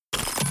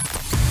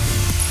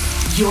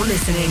You're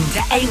listening to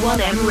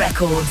A1M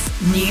Records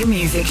New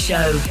Music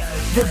Show.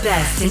 The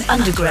best in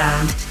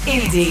underground,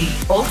 indie,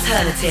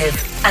 alternative,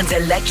 and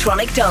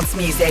electronic dance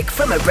music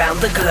from around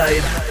the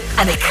globe.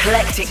 An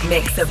eclectic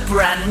mix of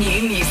brand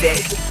new music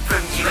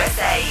from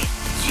USA,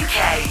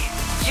 UK,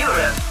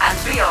 Europe,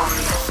 and beyond.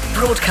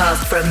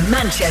 Broadcast from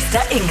Manchester,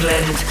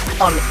 England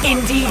on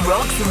Indie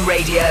Rocks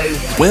Radio.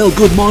 Well,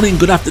 good morning,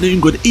 good afternoon,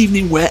 good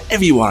evening,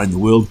 wherever you are in the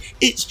world.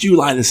 It's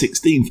July the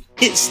 16th.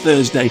 It's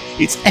Thursday.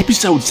 It's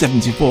episode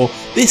 74.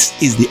 This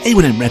is the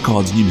A1M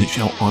Records New Music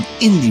Show on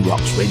Indie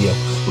Rocks Radio.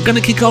 We're going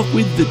to kick off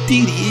with the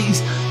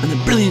DDEs and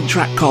a brilliant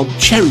track called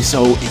Cherry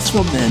Soul. It's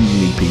from their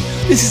new EP.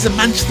 This is a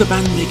Manchester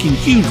band making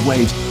huge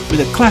waves with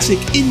a classic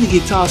indie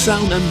guitar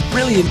sound and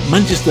brilliant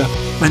Manchester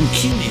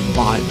Mancunian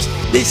vibes.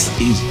 This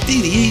is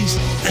DDEs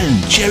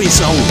and Cherry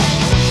Soul.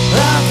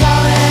 I'm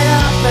coming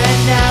up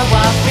and now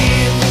I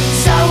feel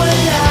so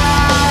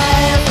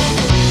alive.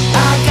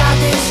 I got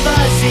this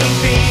fuzzy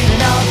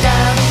feeling all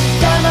down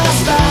my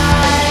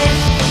spine.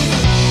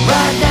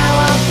 Right now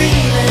I'm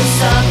feeling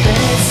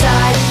something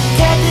inside,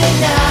 can't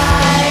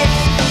deny.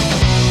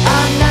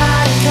 I'm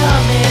not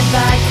coming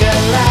back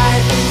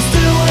alive, it's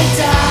do or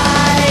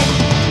die.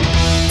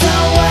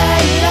 Don't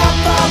wait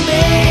up on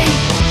me,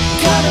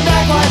 coming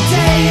back one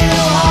day you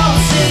all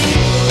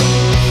see.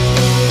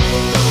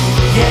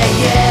 Yeah,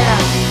 yeah.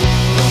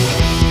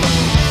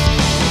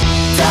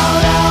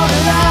 Don't own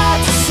a lot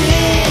to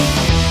see.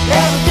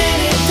 Everything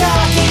in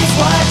dark is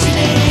what you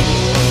need.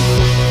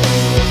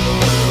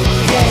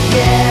 Yeah,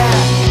 yeah.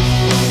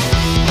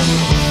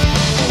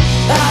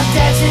 I'm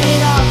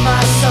dancing on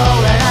my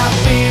soul and I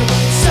feel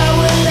so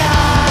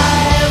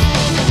alive.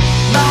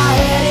 My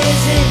head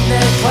is in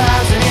the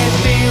clouds and it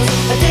feels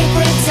a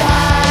different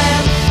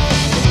time.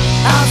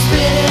 I'm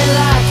spinning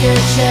like a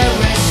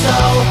cherry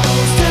soul.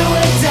 It's do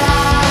or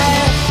die.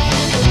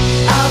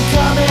 I'm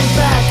coming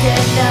back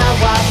and now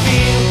I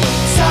feel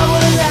so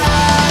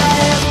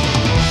alive.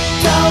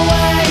 Don't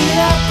wait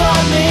up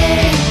on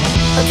me,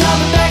 I'm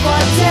coming back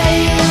one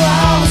day you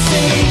all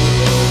see.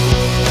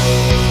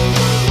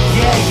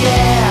 Yeah,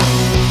 yeah.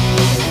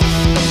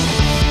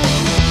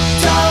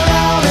 Don't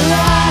own a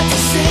lot to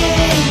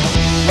see.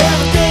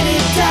 Everything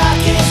in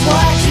dark is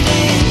what you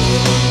need.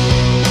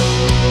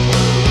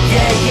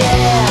 Yeah,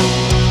 yeah.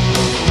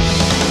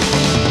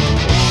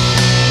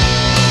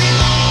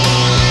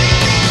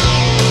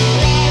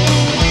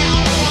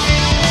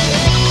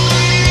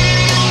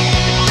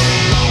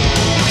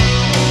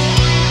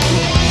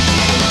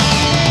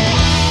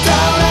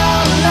 Don't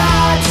own a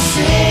lot to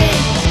see.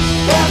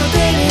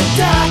 Everything in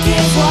dark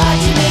is what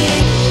you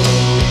need.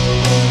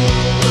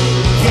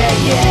 Yeah,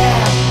 yeah.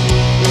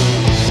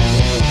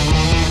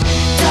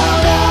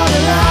 Don't own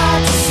a lot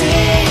to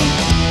see.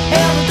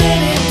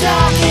 Everything in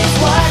dark is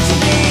what you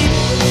need.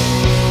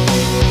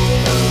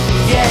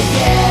 Yeah,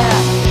 yeah.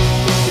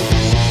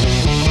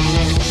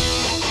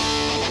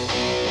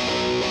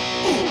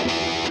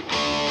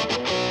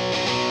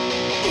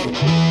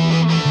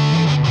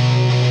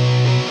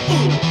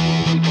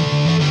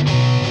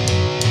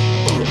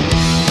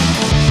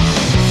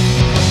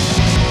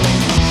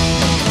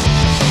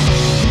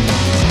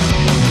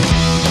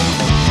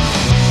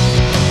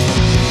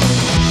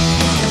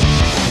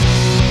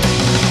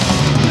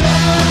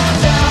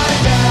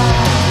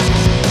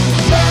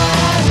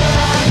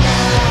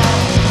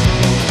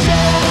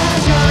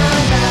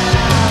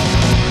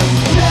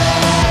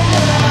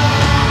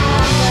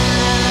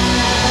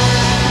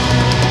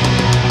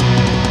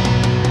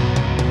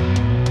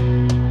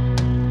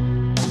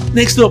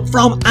 Next up,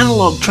 from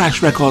Analog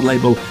Trash record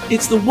label,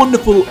 it's the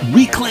wonderful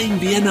Reclaim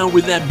Vienna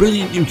with their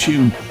brilliant new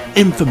tune,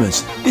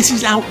 Infamous. This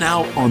is out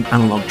now on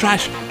Analog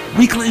Trash,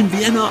 Reclaim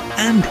Vienna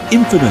and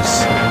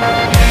Infamous.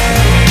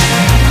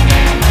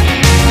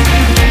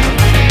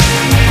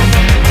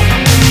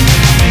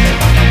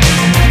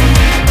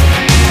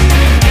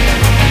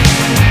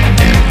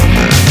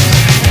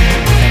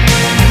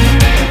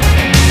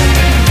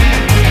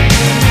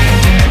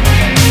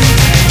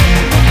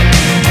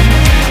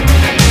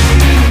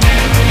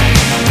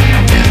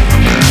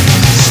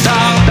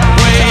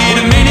 Wait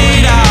a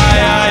minute,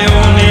 I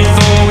only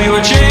thought we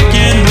were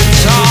checking the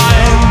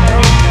time.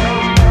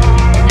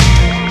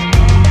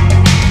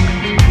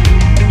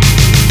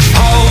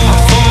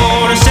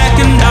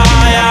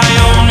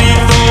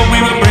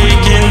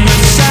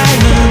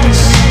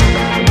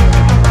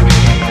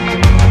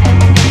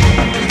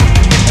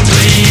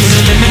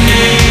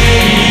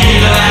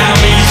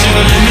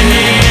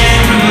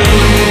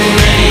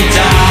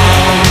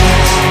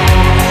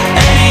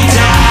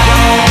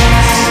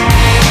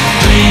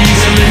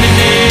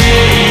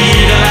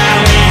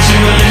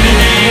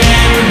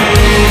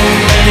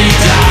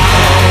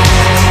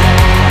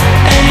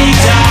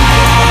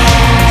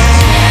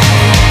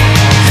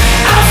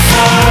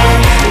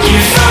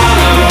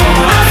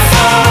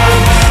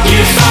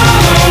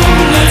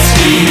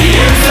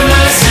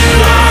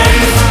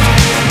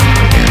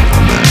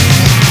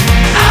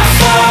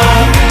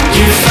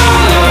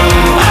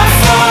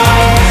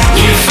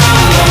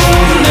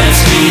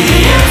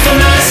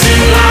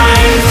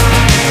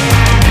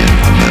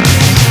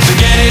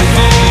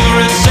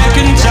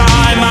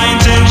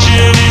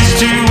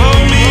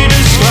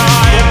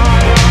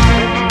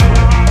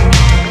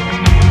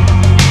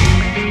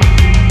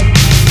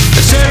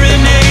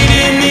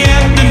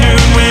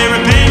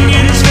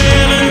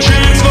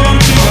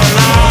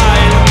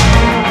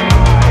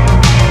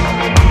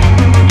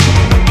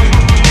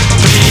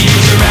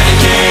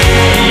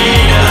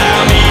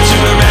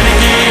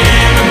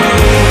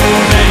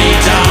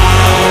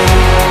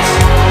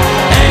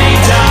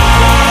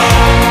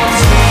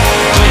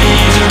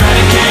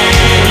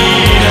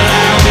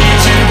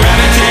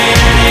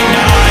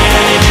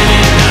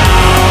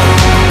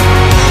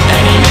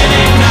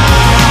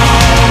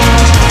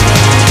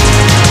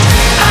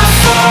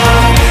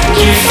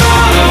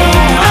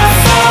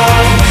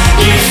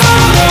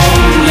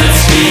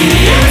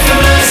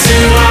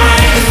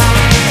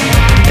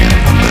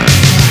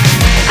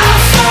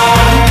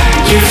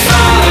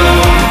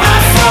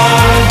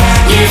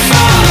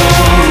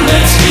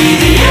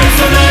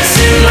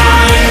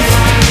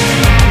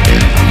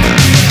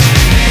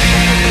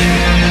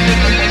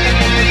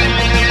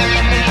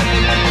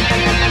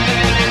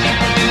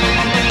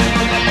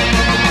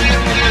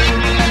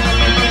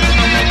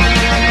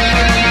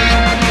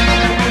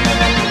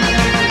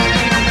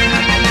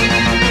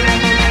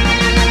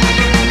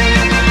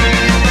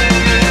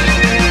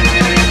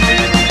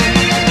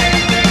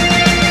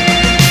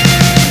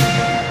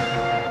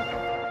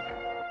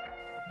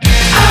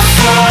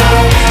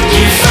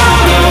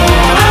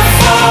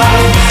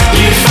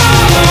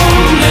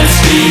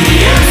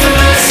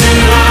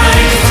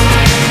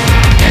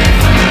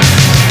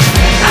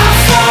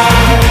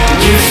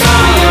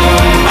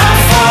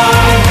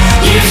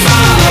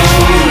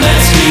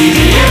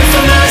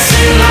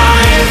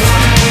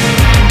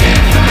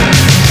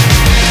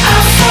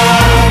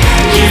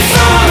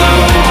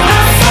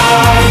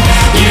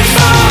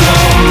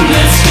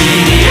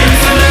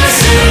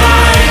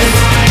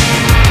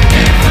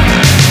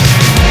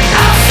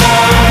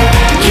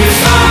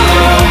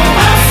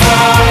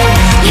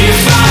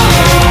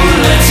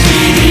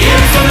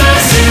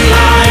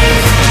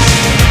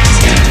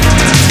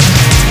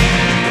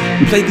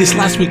 played this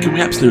last week and we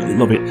absolutely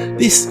love it.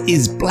 This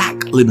is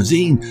Black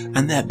Limousine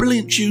and their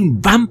brilliant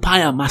tune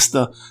Vampire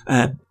Master,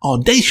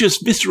 audacious,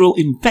 visceral,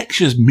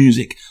 infectious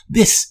music.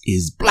 This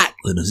is Black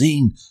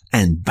Limousine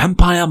and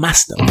Vampire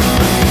Master.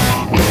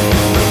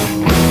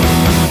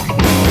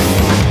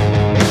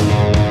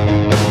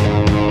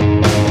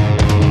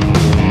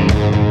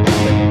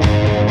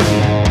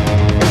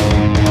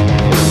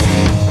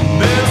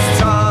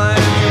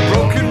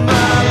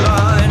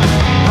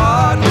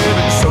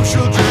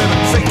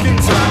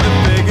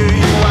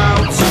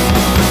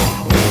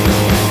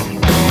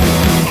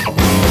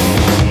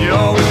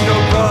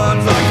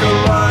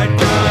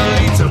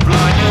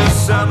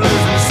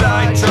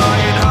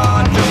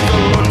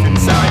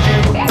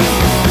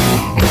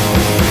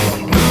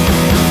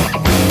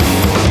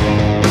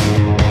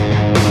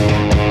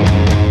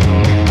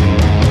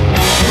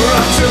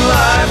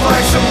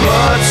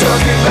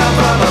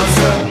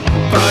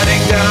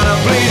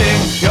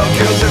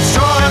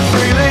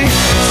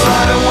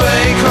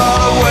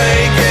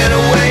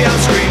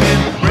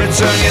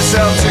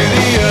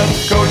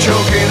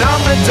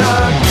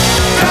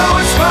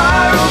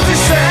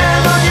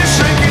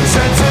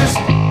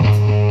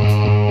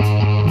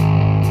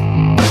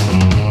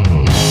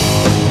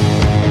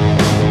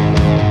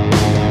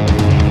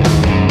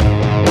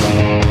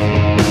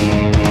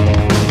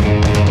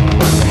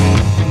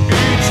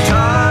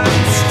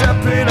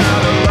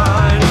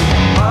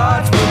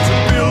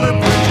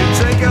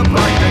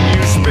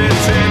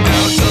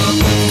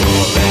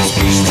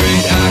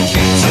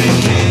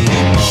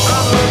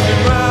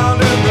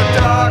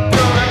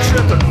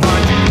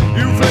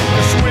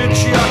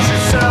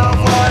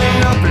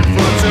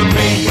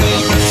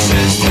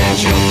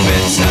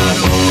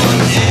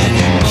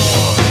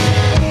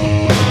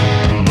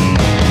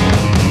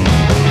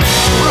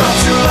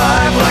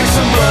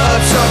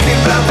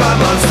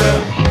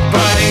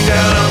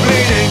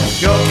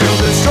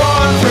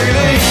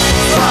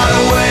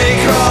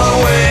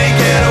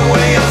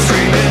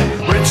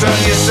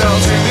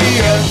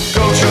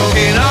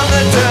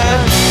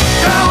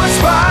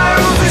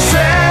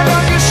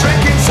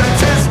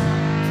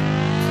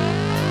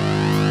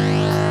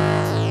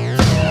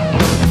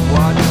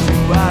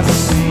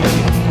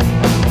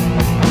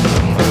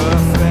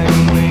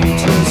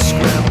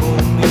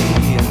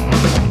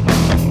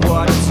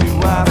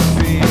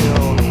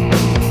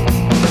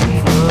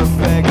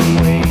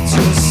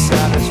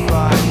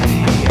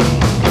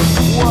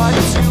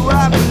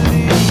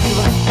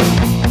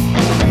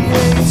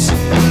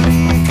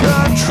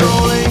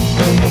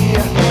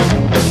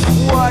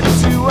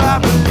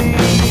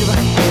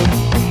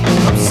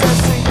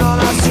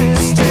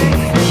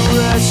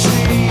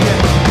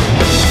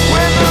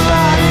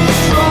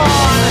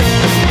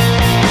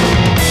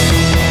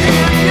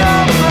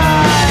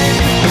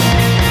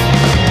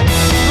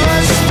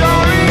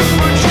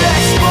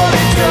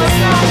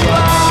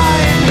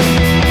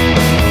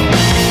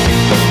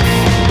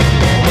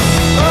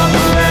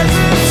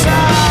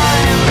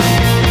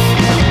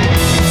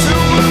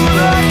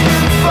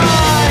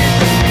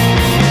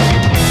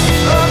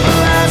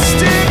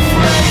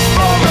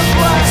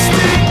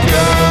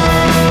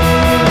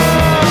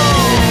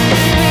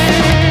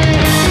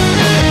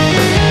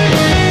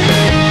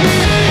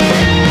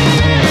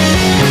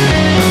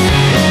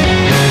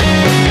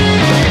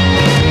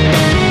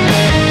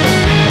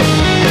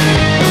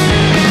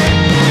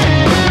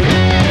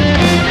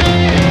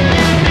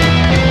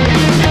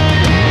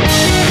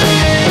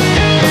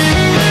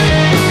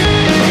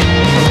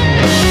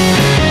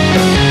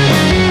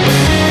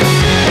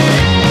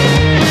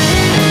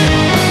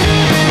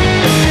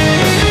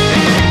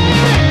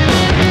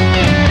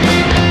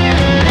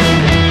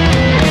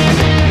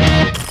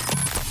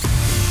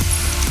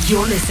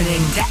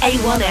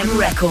 A1M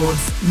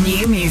Records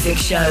New Music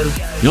Show.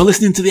 You're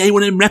listening to the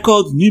A1M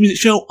Records New Music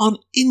Show on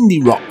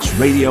Indie Rocks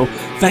Radio.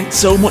 Thanks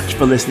so much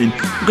for listening.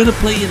 I'm going to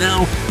play you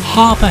now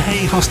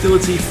Harpurhey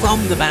Hostility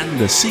from the band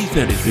the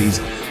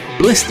C33s,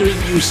 blistering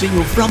new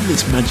single from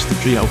this Manchester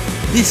trio.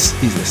 This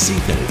is the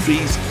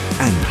C33s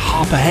and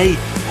Harpurhey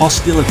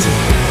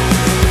Hostility.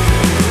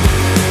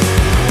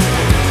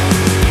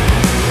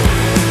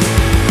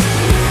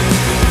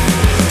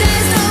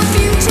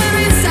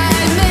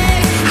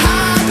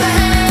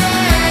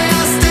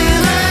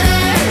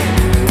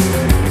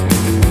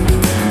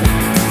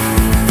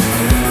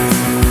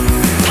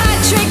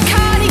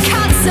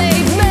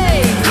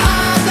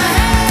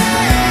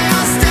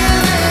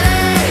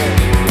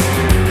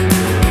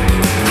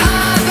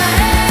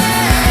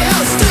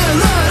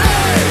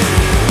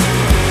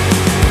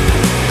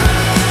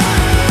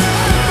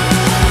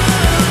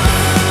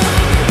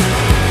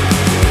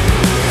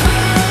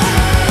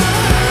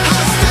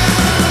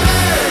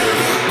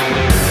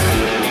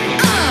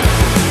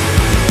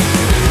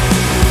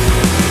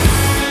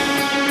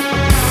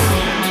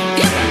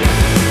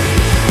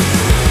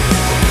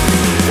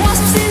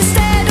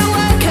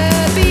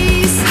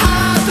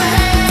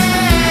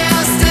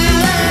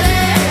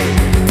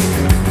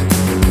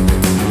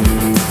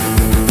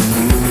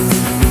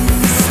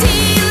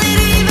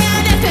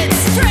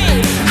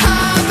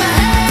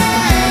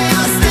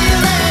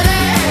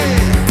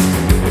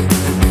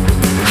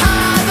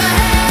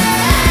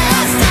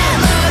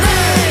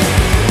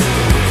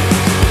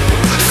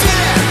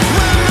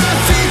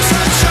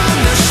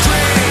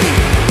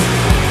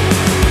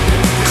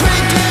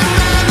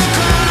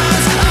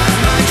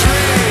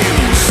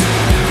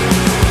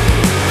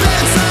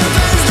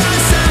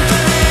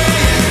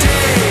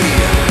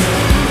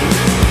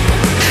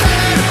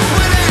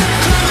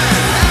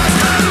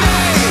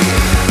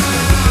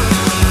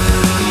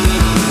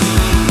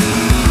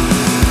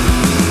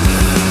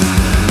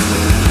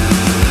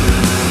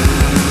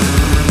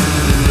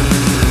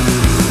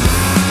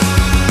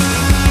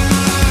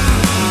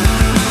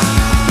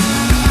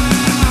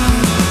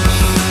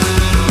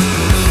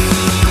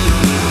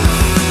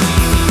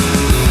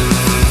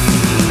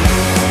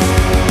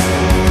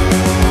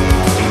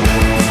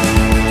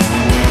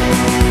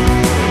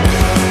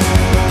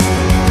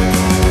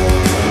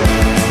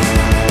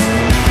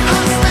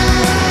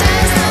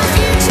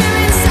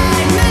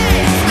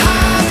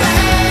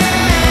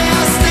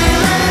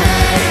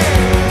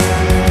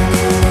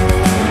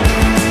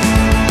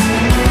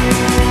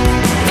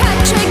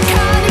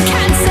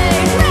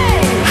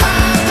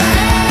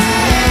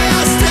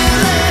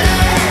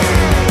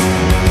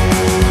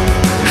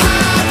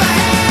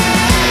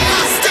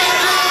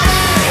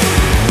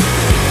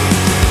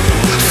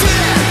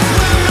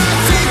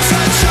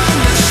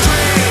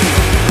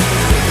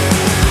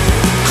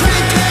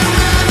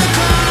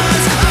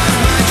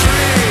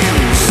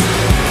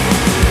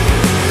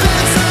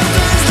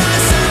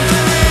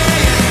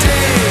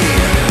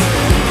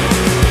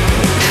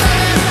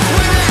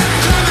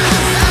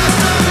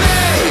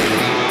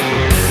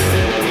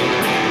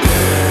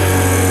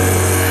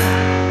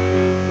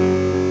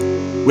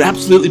 were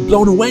absolutely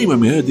blown away when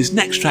we heard this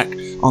next track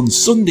on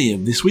Sunday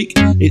of this week.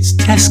 It's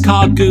Test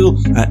Card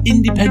Girl,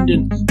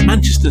 independent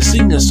Manchester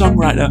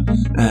singer-songwriter.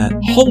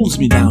 Holds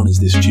Me Down is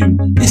this tune.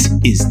 This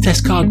is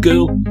Test Card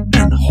Girl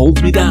and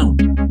Holds Me Down.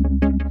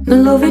 The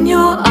love in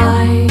your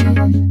eyes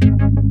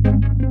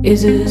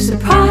is a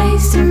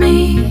surprise to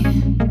me.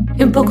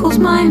 It buckles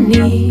my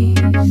knees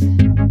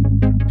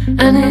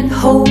and it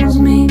holds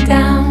me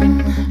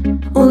down.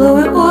 Although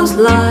it was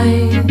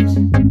lies,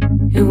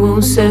 it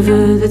won't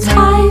sever the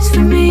ties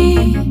for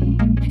me.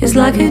 It's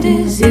like a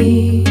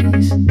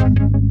disease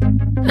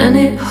and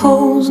it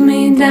holds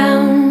me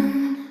down.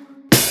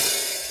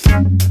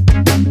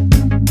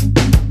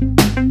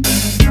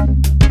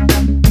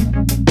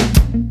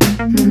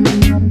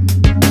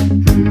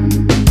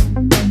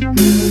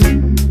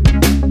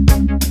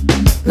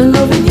 The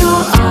love in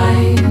your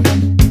eyes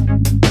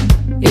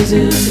is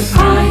a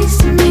surprise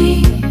to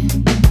me.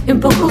 It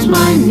buckles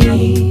my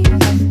knees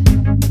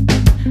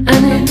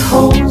and it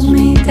holds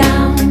me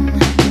down.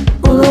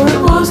 Although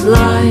it was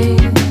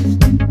lies,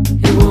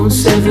 it won't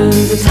sever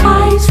the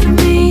ties for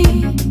me.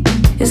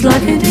 It's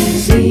like a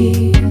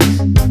disease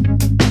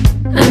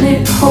and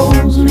it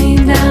holds me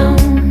down.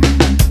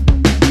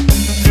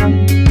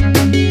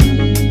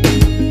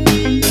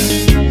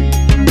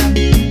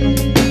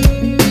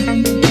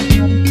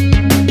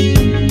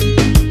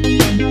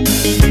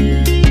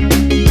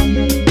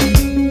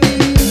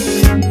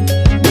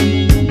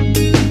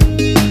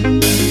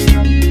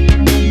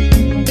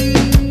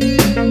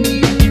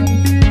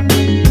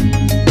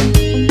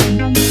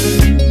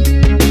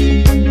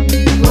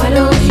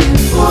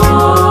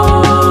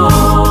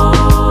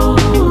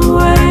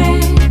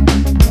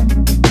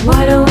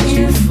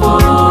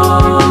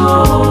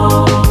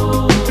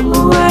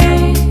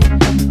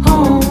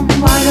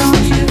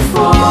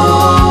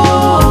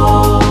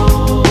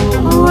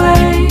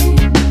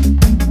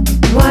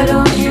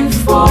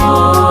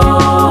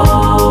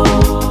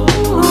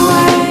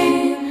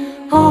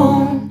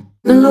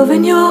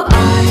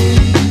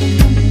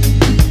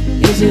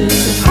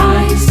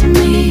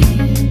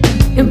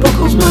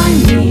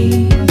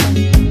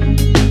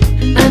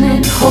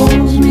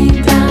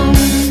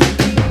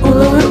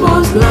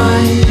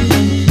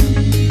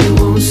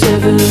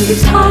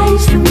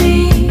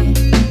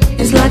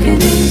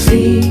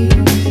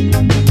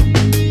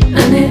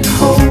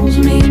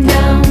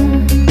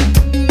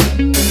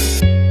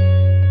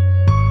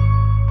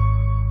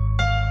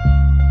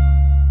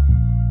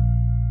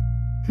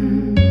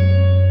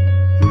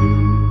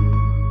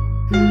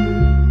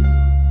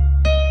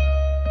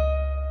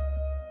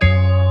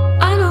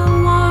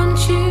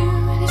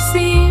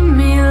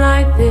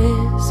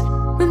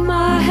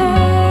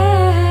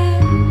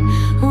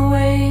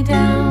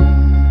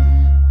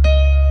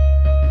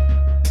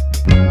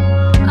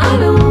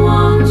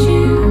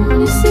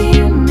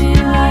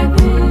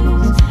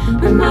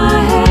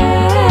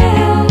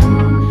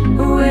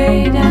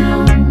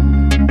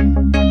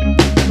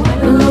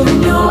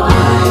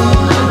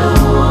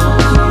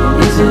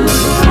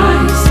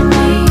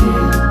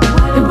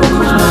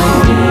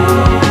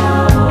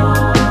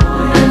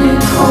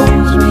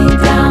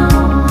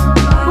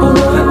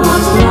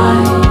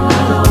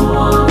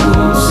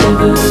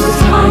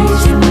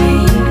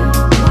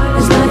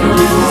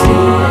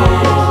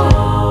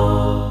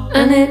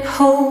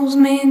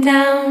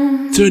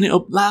 Turn it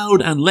up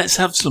loud and let's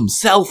have some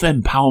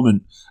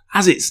self-empowerment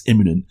as it's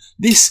imminent.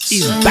 This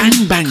is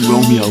Bang Bang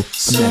Romeo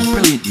and their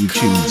brilliant new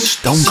tune,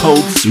 Stone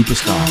Cold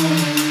Superstar.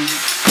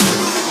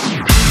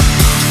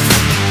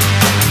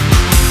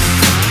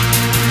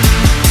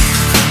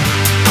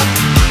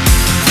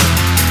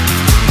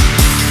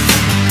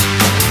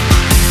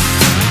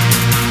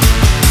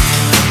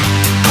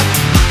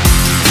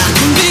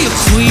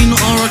 Queen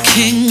or a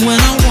king when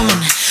I won.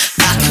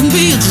 I can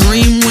be a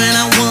dream when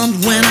I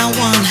want, when I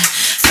want.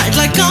 Fight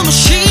like a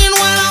machine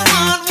when I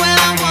want, when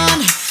I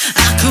want.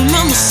 I can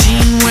run the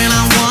scene when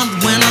I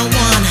want, when I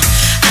want.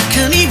 I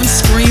can even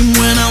scream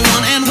when I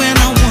want and when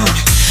I want.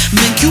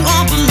 Make you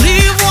all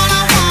believe what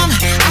I want.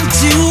 I'll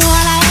do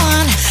what I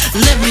want.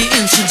 Let me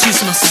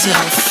introduce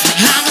myself.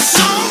 I'm a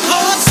stone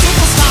cold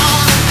superstar.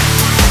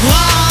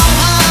 Whoa.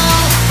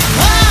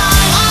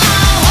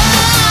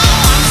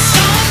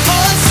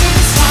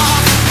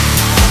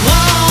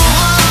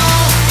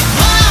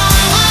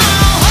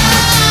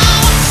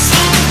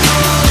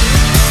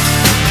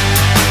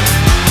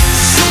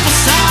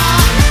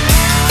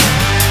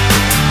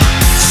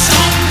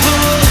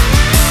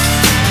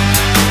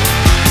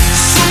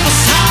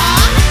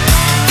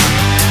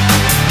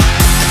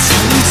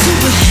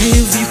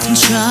 You can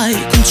try.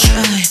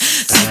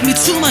 Take me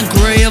to my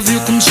grave, you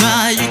can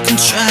try, you can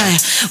try.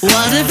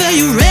 Whatever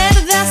you read,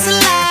 that's a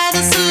lie,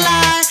 that's a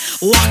lie.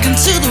 Walk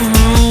into the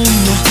room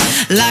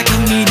like a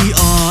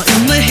meteor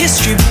in the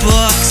history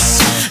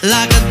books,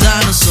 like a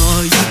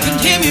dinosaur. You can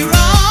hear me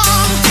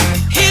wrong,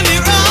 hear me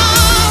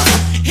wrong,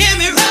 hear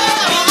me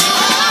wrong.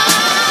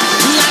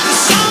 Like a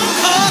stone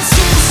cold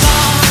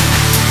superstar.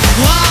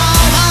 Whoa.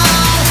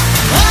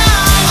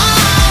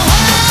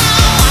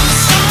 I'm a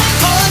stone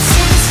cold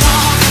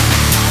superstar.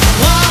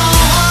 Whoa.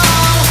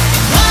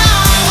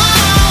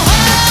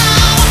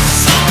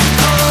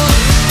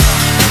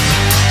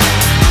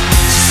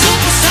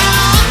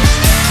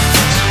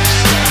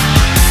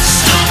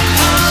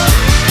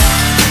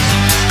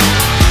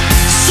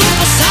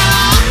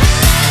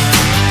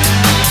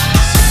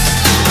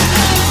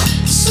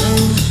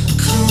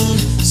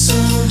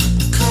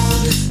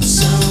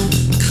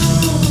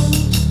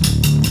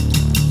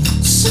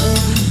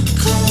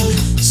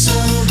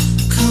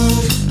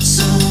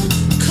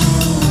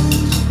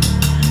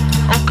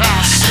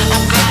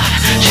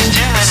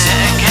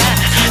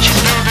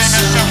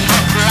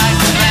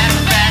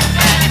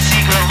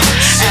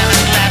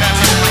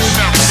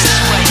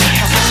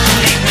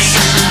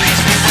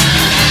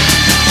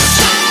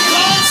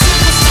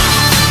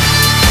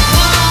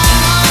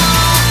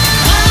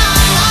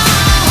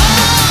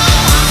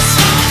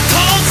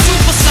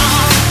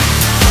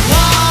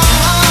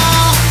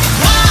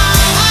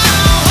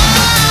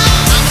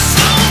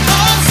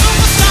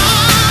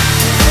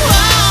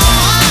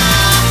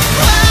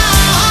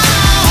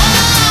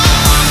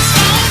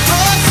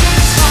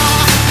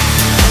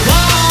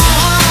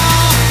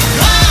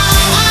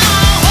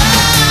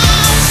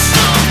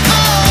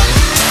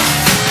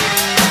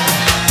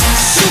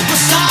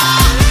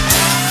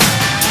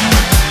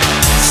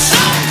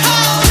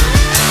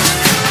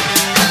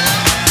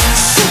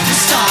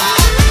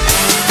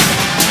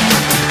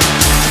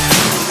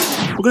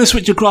 going to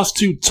switch across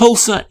to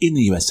Tulsa in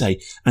the USA,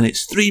 and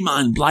it's Three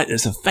Mind Blight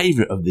that's a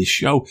favourite of this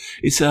show.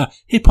 It's a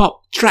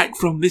hip-hop track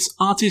from this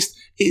artist.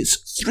 It's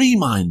Three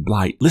Mind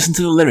Blight. Listen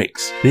to the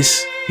lyrics.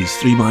 This is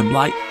Three Mind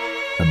Blight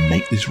and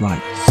Make This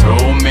Right. So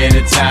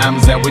many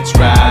times that we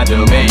try to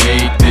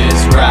make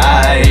this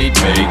right,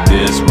 make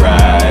this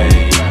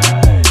right.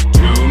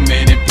 Too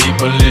many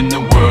people in the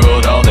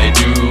world, all they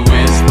do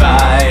is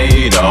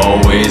fight,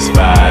 always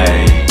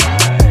fight.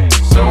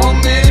 So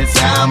many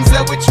times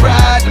that we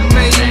try to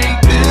make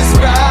this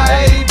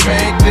right,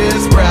 make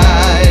this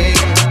right.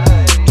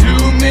 Too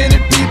many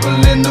people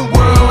in the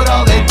world,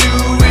 all they do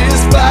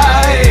is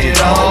fight,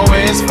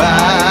 always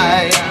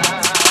fight.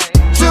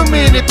 Too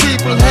many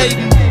people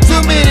hating,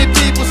 too many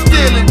people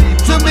stealing,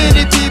 too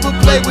many people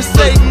play with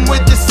Satan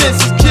with the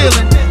senses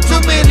killing.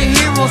 Too many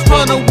heroes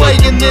run away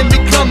and then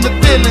become the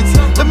villains.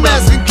 The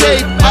mask and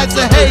cape hides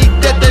the hate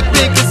that they've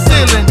been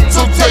concealing.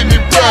 So take me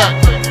back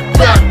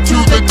to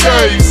the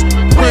days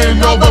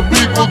when other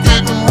people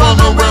didn't run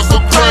around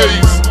so crazy.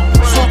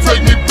 So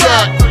take me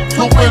back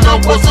to when I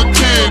was a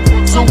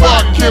kid, so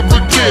I can't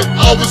forget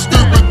all the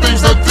stupid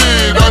things I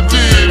did.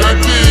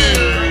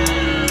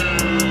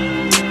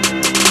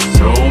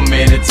 So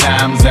many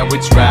times that we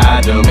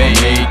try to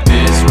make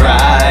this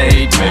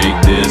right, make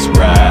this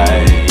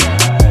right.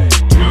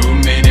 Too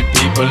many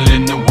people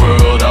in the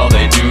world, all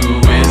they do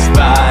is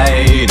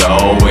fight,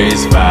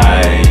 always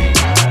fight.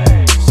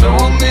 So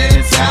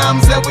many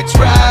times that we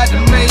try to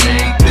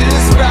make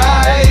this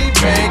right,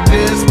 make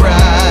this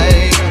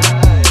right.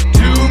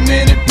 Too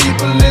many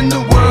people in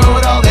the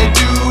world, all they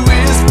do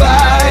is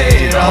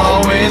fight,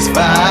 always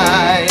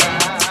fight.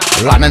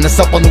 Lining us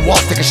up on the wall,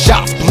 taking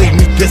shots. Believe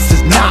me, this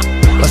is not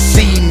a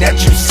scene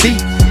that you see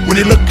when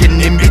you're looking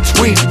in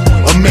between.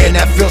 A man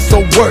that feels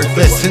so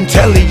worthless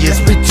until he is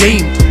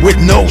redeemed,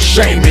 with no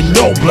shame and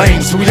no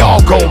blame, so we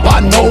all go by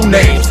no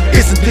names.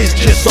 Isn't this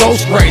just so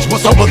strange?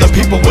 What some of the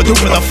people will do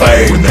for the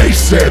fame? When they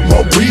said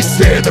what we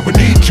said, that we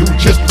need to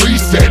just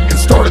reset and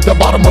start at the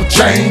bottom of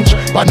change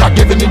by not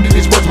giving into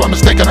these words by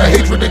mistaking our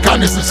hatred and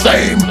kindness the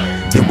same,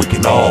 then we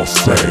can all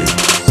say.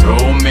 So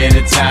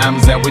many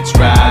times that we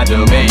try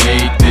to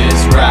make this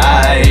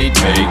right,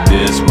 make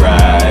this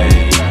right.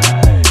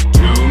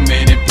 Too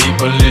many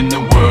people in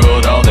the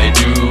world, all they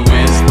do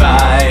is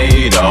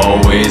fight,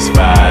 always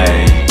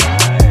fight.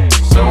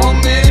 So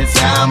many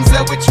times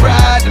that we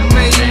try to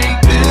make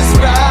this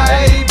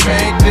right,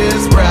 make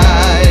this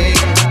right.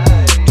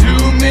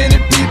 Too many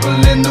people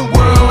in the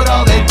world,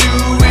 all they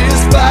do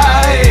is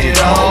fight,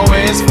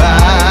 always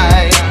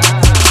fight.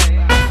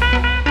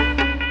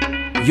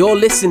 You're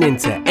listening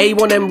to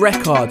A1M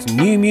Records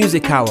New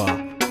Music Hour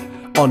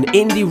on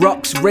Indie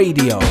Rocks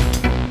Radio.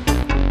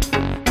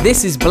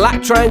 This is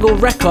Black Triangle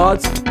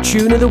Records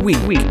Tune of the Week.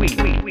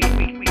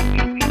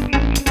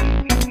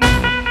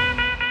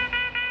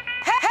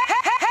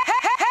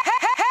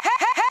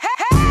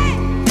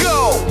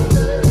 Go,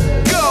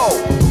 go,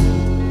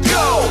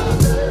 go,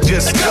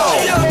 just go.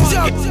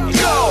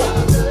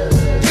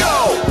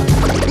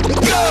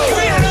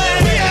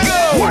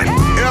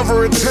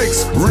 Whatever it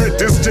takes, rid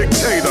this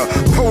dictator.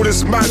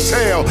 POTUS my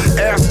tail,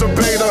 ass the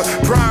beta.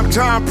 Prime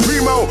time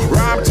primo,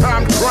 rhyme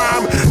time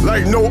crime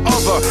like no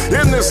other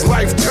in this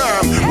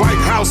lifetime. White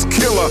House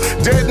killer,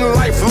 dead in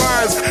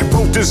lifelines.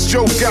 Broke this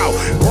joke out,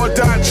 or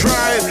died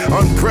trying.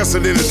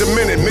 Unprecedented, the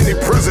minute, many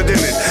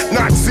presidented.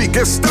 Nazi,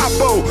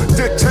 Gestapo,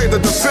 dictator,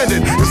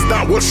 defendant. It's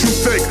not what you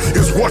think,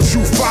 it's what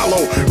you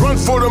follow. Run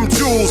for them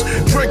jewels,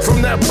 drink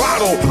from that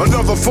bottle.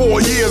 Another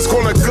 4 years,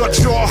 gonna gut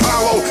your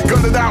hollow.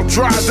 Gun it out,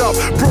 dried up,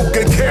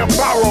 broken, can't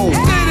borrow.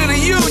 State of the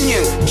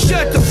Union,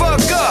 shut the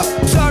fuck up.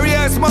 Sorry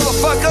ass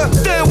motherfucker,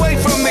 stay away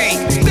from me.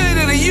 State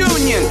of the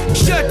Union,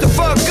 shut the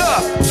fuck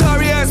up.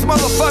 Sorry ass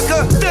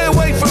motherfucker, stay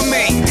away from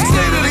me.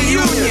 State of the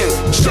Union,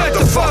 shut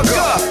the fuck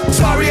up.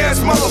 Sorry ass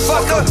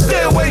motherfucker,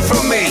 stay away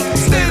from me.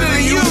 State of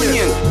the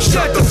Union,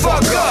 shut the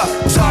fuck up.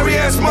 Sorry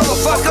ass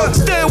motherfucker,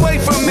 stay away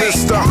from me.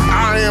 Mister,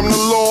 I am the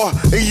law,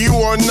 and you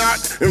are not.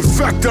 In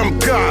fact, I'm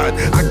God.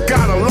 I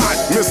got a lot.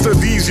 Mister,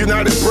 these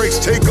United breaks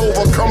take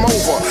over, come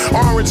over.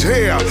 Orange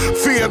hair,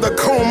 fear the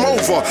comb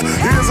over.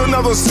 Here's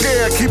another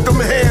scare, keep them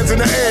hands in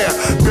the air.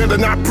 Better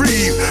not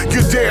breathe,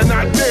 you dare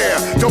not dare.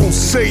 Don't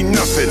say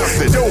nothing,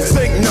 don't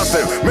think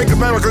nothing. Make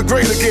America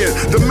great again,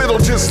 the middle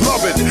just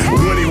love it.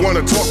 When he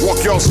wanna talk,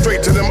 walk y'all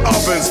straight to them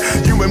ovens.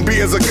 Human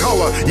beings of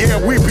color, yeah,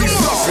 we be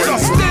suffering.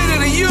 State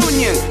of the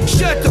Union,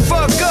 shut the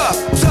fuck up.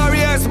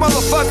 Sorry ass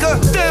motherfucker,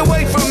 stay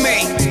away from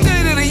me.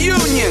 State of the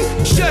Union,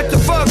 shut the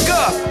fuck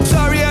up.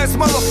 Sorry ass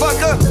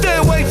motherfucker, stay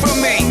away from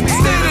me.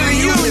 State of the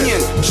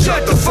Union,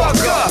 shut the fuck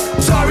up.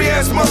 Sorry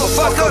ass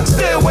motherfucker,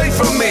 stay away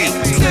from me.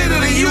 State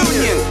of the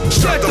Union,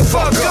 shut the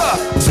fuck up.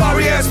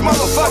 Sorry ass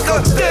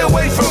motherfucker, stay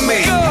away from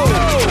me. Go,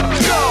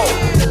 go,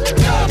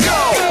 go,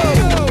 go,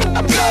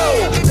 go, go.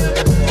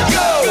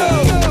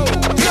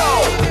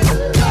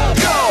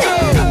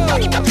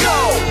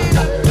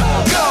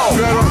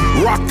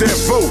 Rock that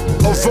vote,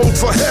 a vote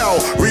for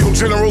hell. Real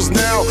generals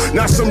now,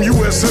 not some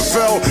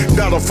USFL.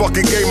 Not a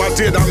fucking game, I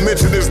did not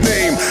mention his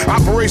name.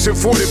 Operation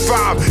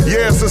 45,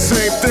 yeah, it's the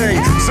same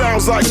thing.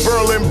 Sounds like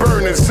Berlin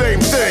burning, same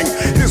thing.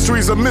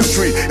 History's a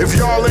mystery if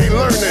y'all ain't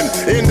learning.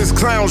 In this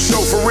clown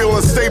show for real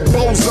estate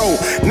bozo.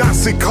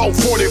 Nazi cult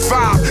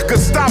 45,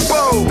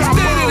 Gestapo.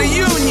 State of the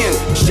Union,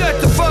 shut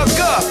the fuck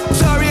up.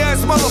 Sorry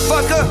ass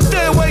motherfucker,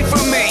 stay away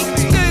from me.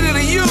 State of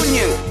the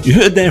Union. You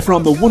heard there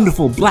from the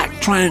wonderful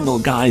Black Triangle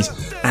guys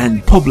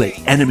and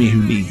Public Enemy,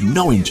 who need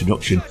no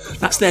introduction.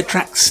 That's their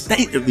track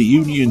State of the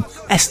Union,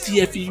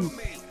 STFU,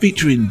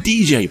 featuring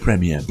DJ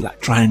Premier, Black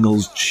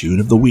Triangle's Tune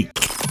of the Week.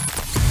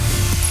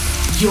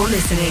 You're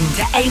listening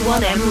to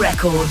A1M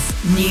Records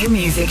New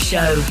Music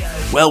Show.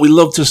 Well, we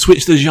love to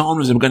switch the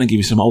genres, and we're going to give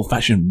you some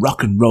old-fashioned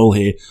rock and roll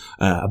here.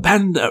 A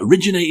band that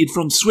originated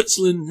from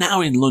Switzerland,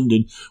 now in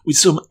London, with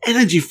some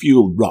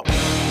energy-fueled rock.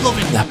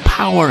 Loving the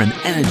power and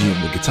energy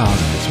of the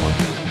guitars in this one.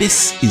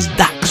 This is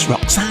Dax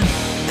Roxanne,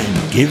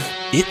 and Give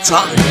It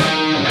Time.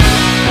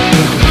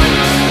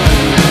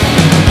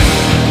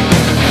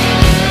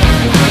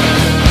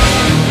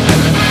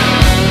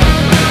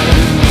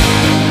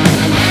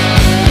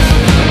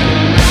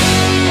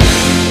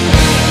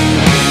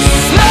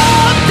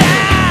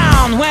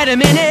 Wait a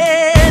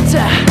minute,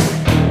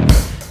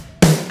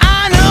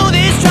 I know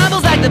these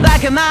troubles like the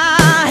back of my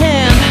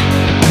hand.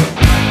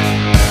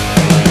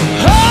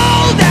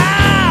 Hold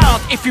out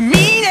if you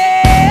mean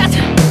it.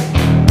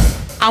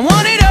 I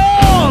want it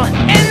all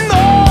and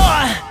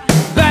more,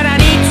 but I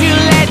need to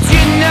let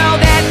you know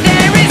that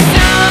there is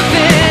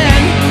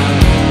something.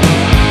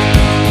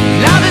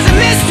 Love is a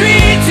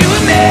mystery to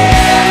a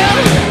man.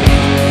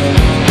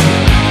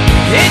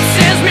 It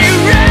sends me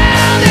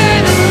round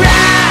and around.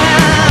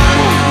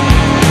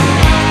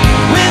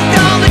 With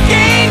all the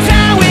games,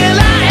 how will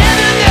I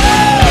ever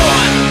know?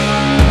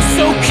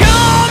 So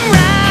come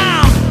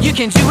round, you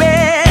can do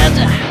it.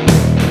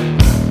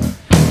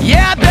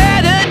 Yeah,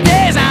 better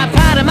days are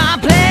part of my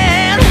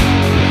plan.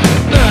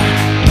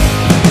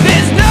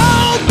 There's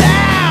no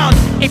doubt,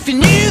 if you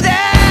knew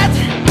that,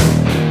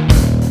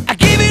 I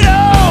give it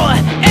all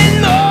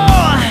and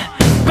more.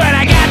 But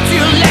I got to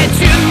let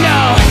you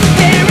know,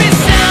 there is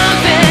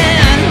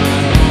something.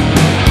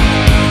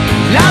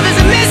 Love is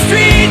a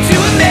mystery to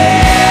a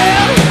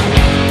man.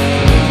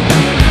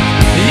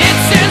 It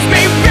sends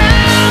me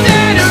round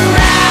and around.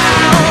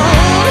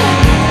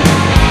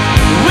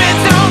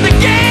 With all the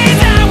games,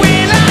 how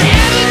will I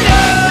ever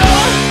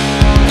know?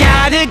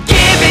 Gotta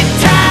give it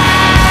time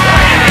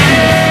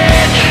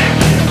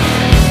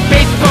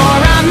before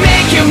I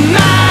make you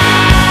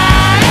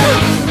mine.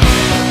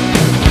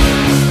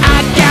 I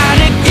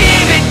gotta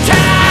give it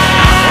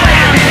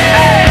time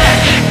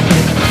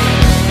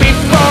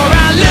before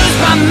I lose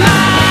my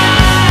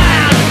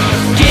mind.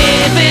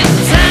 Give it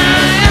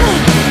time,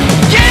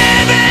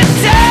 give it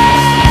time.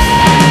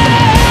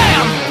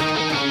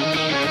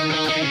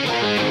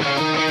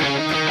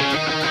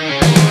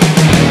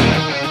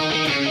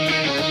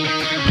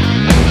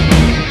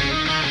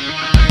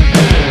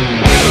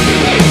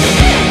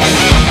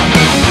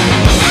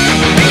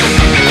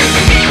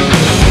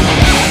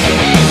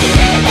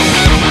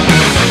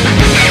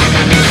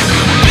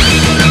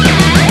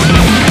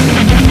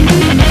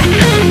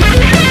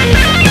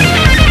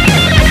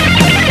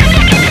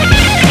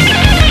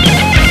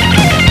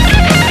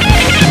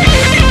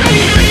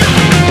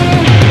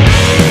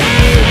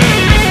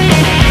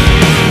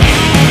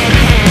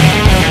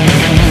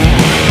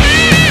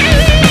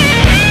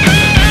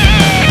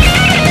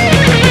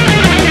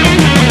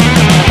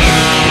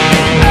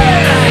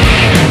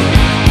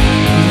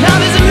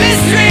 Love is a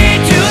mystery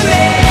to a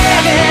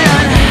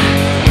man.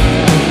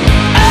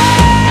 I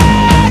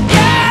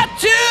got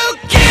to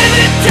give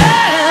it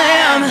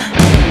time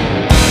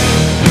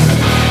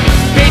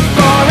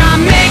before I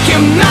make you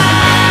mine.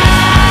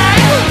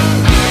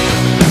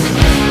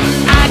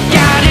 I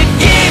gotta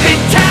give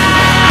it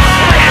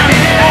time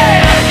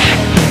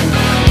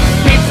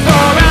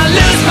before I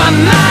lose my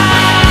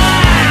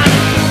mind.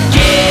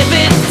 Give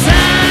it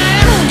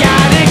time,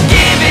 gotta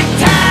give it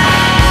time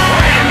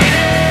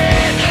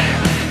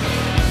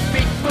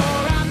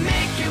before I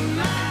make you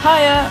mine.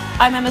 Hiya,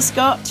 I'm Emma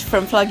Scott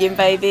from Plug-in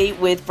Baby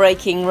with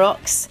Breaking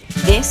Rocks.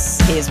 This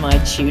is my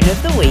tune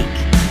of the week.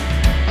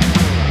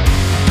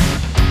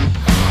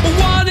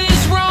 What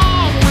is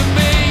wrong with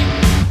me?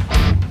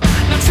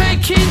 Not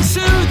taking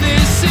to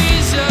this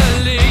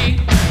easily.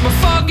 My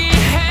foggy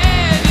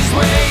head is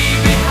way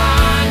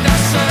behind. I'm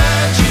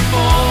searching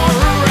for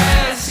a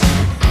rest.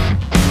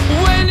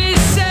 When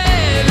it's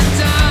said and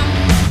done,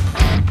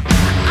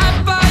 I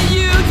buy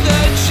you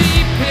the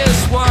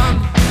cheapest one.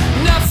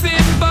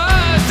 Nothing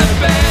but the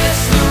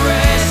best. The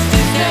rest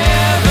is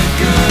never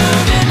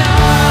good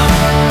enough.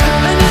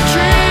 And the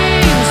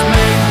dreams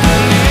make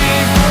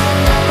believe,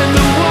 and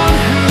the one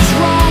who's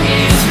wrong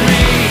is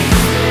me.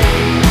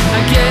 I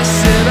guess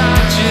that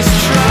I'll just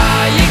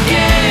try again.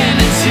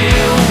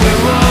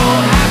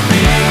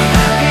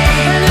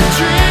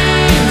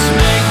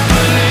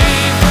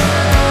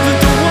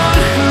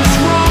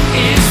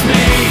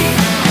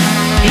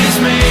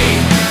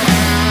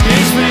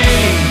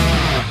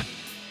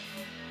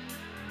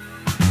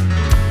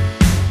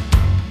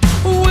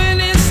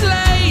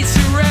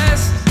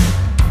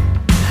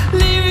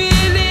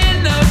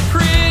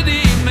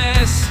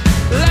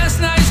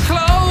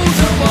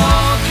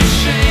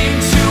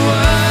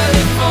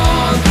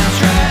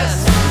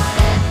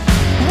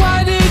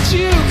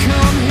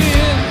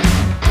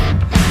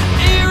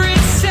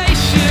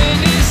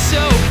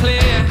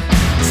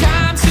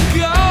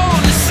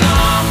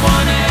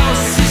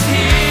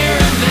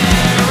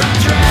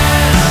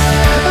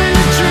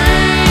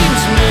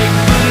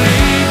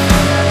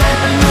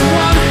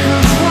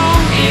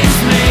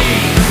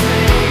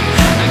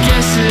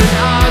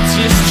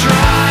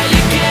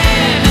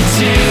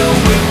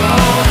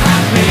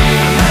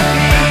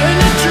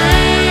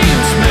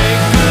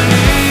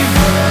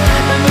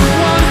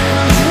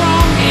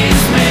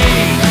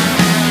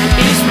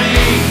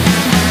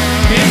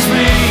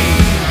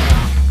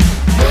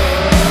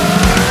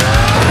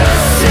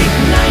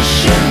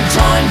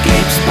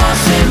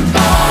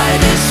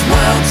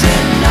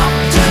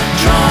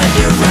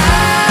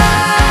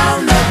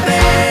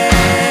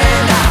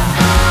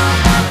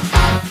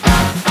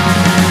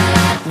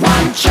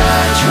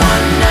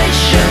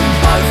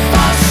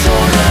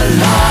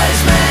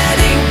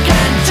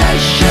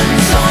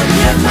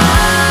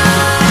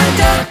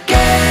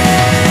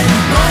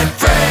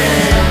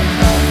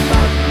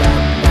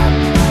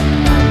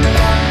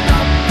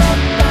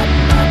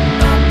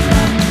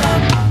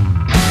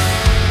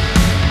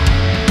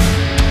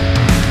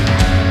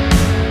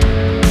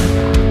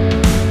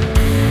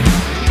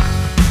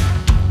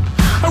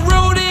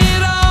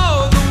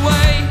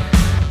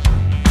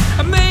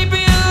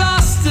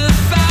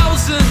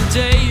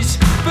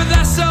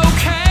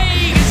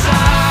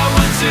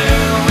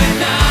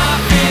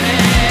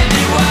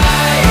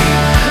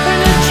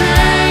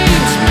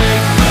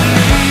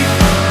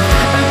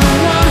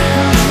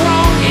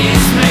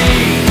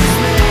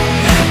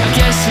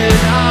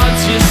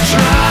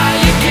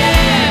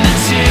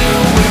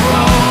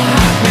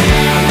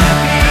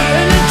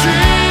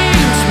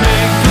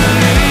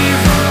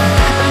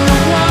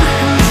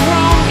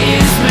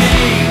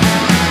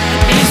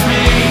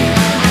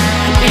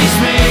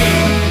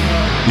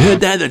 heard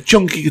there the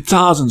chunky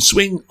guitars and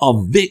swing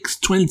of VIX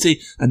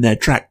 20 and their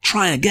track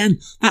Try Again.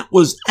 That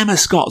was Emma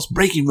Scott's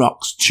Breaking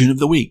Rocks Tune of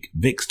the Week,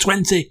 VIX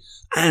 20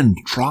 and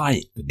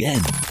Try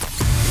Again.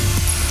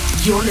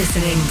 You're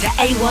listening to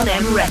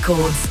A1M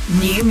Records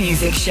New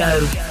Music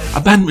Show.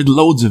 A band with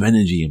loads of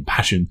energy and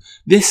passion.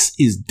 This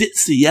is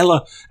Ditsea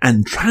Yella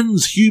and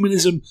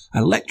Transhumanism,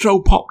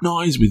 electro-pop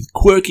noise with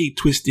quirky,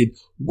 twisted,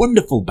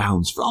 wonderful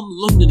bounce from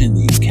London in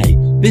the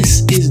UK.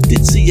 This is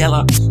Ditsea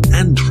Yella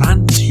and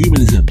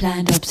Transhumanism.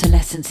 Planned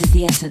obsolescence is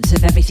the essence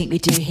of everything we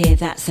do here,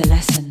 that's a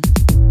lesson.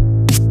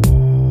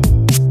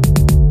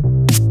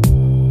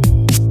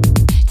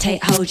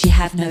 Take hold, you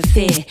have no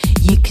fear,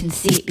 you can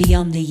see it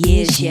beyond the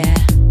years, yeah.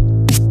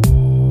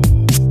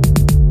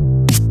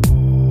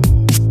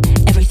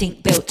 Everything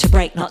built to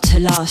break, not to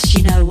last,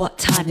 you know what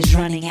time is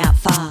running out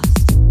fast.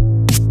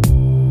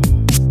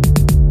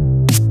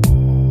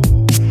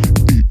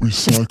 Eat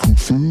recycled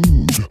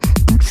food,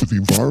 good for the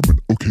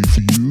environment, okay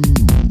for you.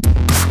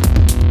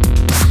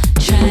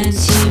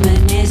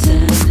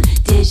 Transhumanism,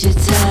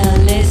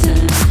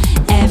 digitalism,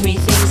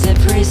 everything's a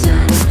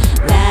prison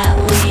that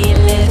we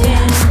live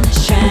in.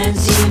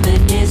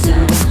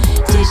 Transhumanism,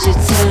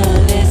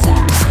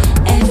 digitalism,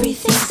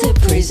 everything's a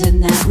prison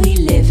that we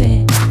live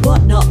in.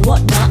 What not,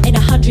 in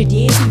 100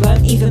 years we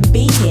won't even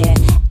be here.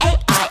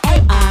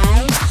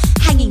 AI,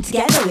 hanging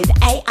together with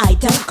AI,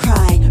 don't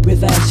cry.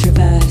 Reverse,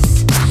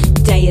 reverse,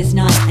 day is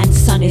night and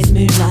sun is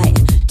moonlight.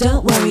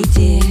 Don't worry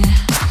dear,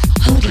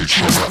 hold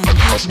each other and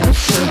have no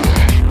fear.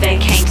 They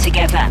came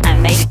together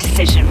and made a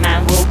decision.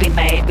 Man will be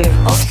made with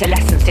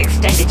obsolescence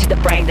extended to the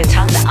brain, the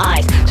tongue, the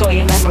eyes. Draw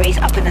your memories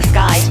up in the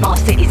sky. Smart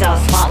cities are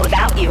smart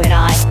without you and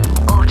I.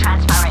 All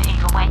transparent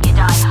even when you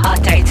die. Our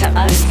data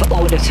owned for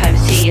all of time.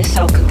 See, your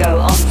soul can go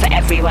on for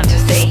everyone to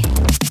see.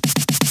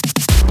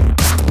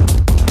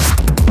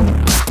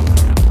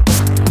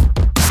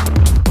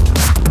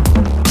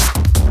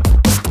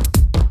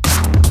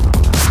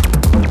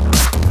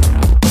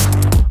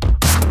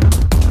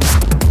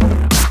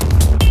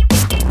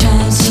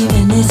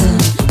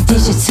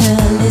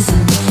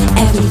 Digitalism,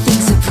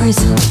 everything's a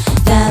prison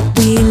that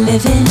we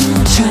live in.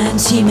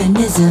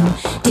 Transhumanism,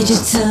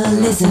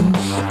 digitalism,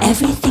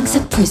 everything's a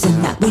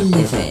prison that we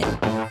live in.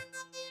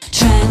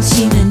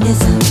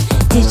 Transhumanism,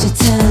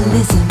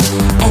 digitalism,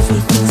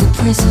 everything's a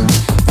prison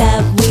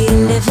that we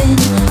live in.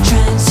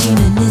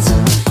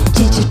 Transhumanism,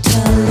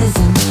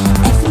 digitalism,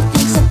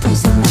 everything's a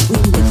prison that we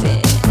live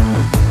in.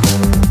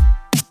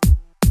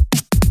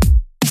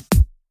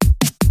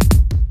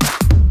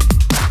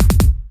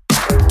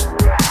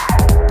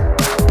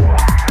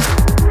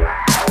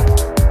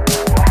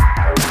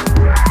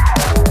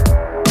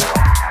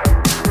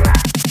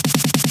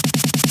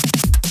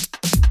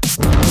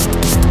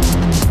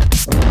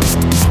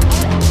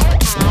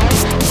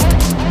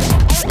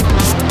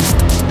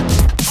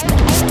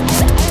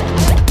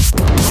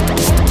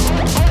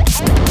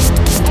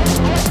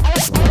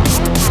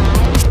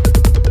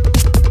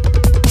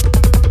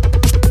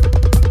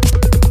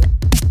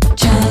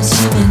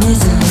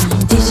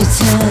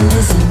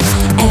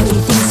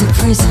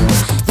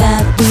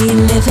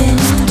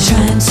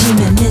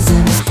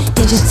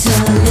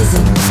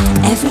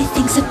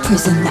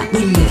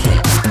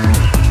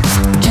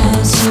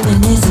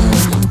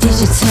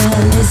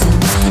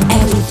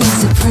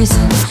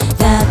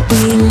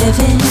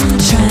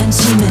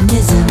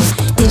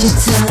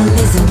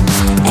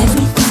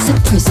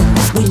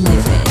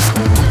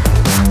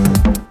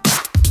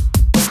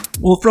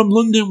 Well, from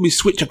London we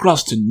switch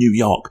across to New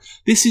York.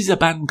 This is a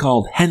band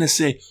called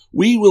Hennessey,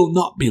 We Will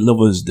Not Be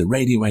Lovers, the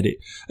radio edit.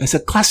 It's a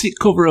classic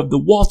cover of the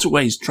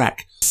Waterways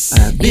track.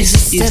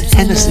 This is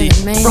Hennessey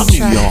from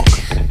New York.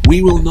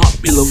 We Will Not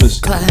Be Lovers,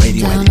 the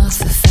radio edit.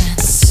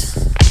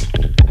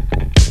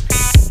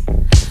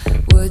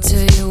 Words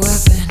are your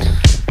weapon,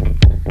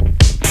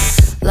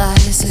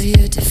 lies are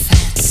your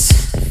defense.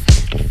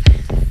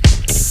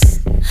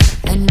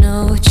 I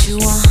know what you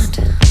want,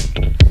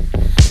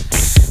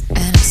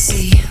 and I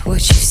see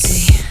what you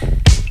see.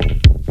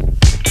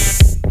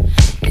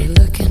 You're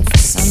looking for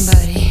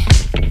somebody,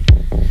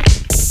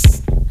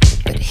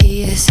 but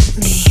he isn't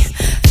me.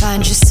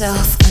 Find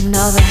yourself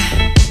another.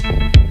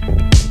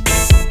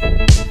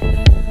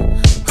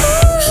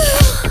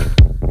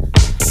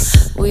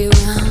 We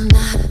will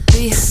not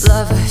be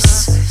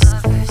lovers.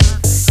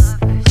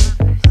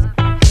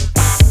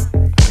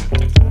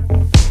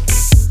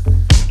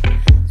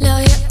 Now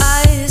your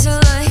eyes are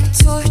like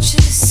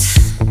torches.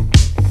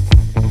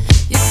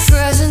 Your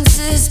presence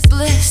is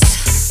bliss.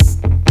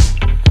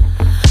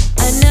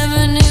 I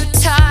never knew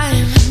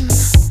time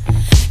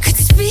could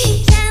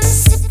speed and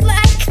sip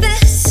like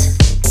this.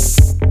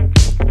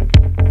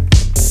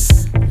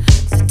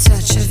 The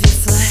touch of your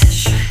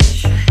flesh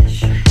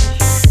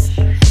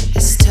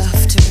is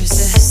tough to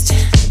resist.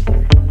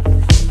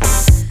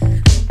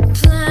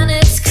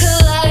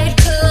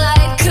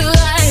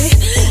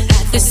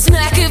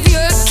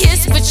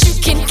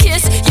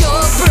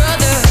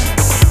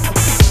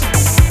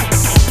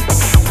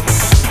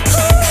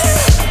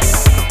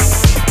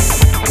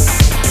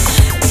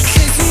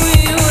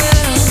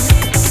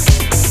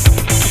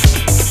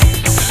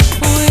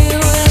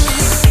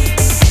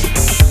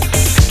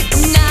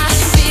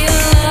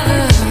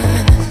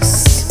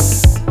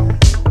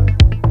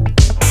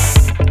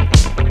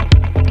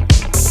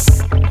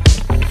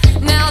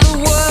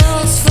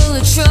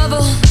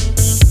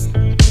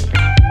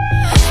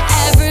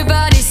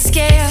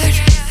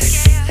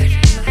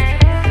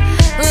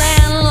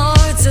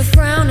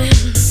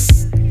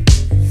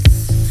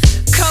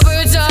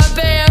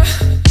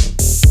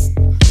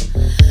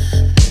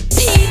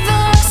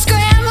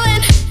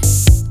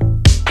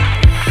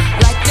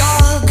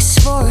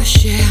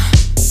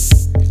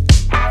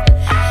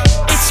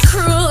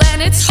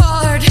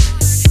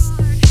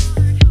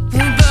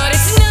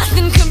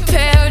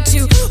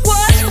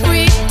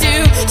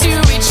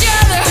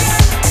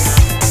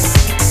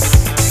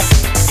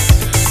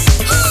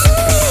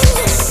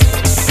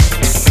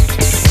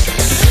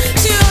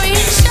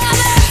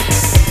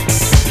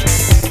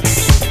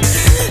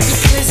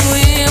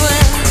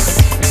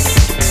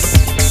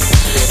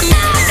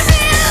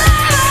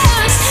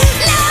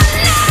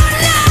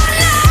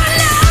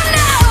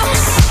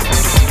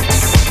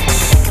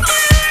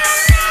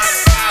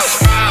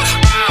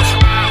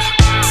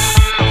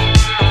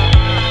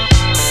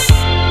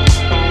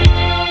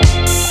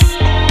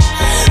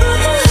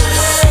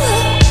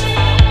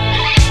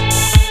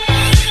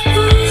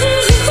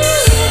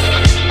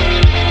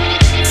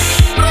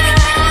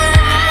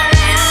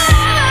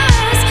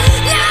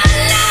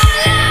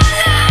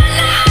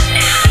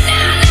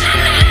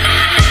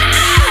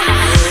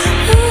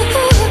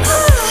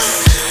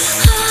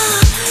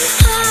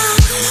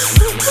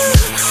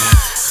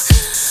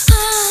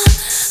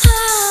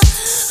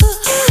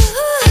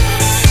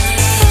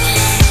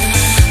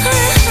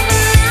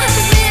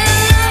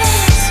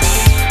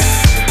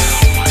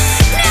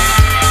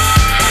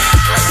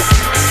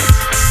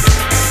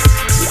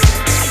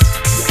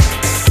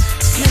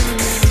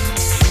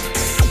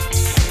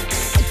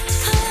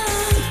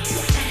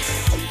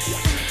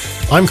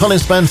 I'm Colin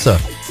Spencer,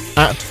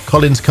 at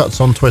Collins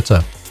Cuts on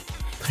Twitter.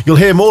 You'll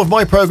hear more of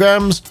my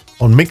programs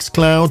on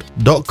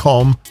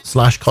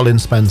mixcloud.com/Colin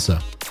Spencer.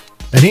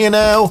 And here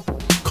now,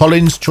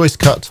 Colin's choice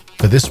cut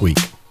for this week.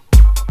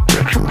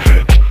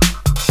 Retrofit.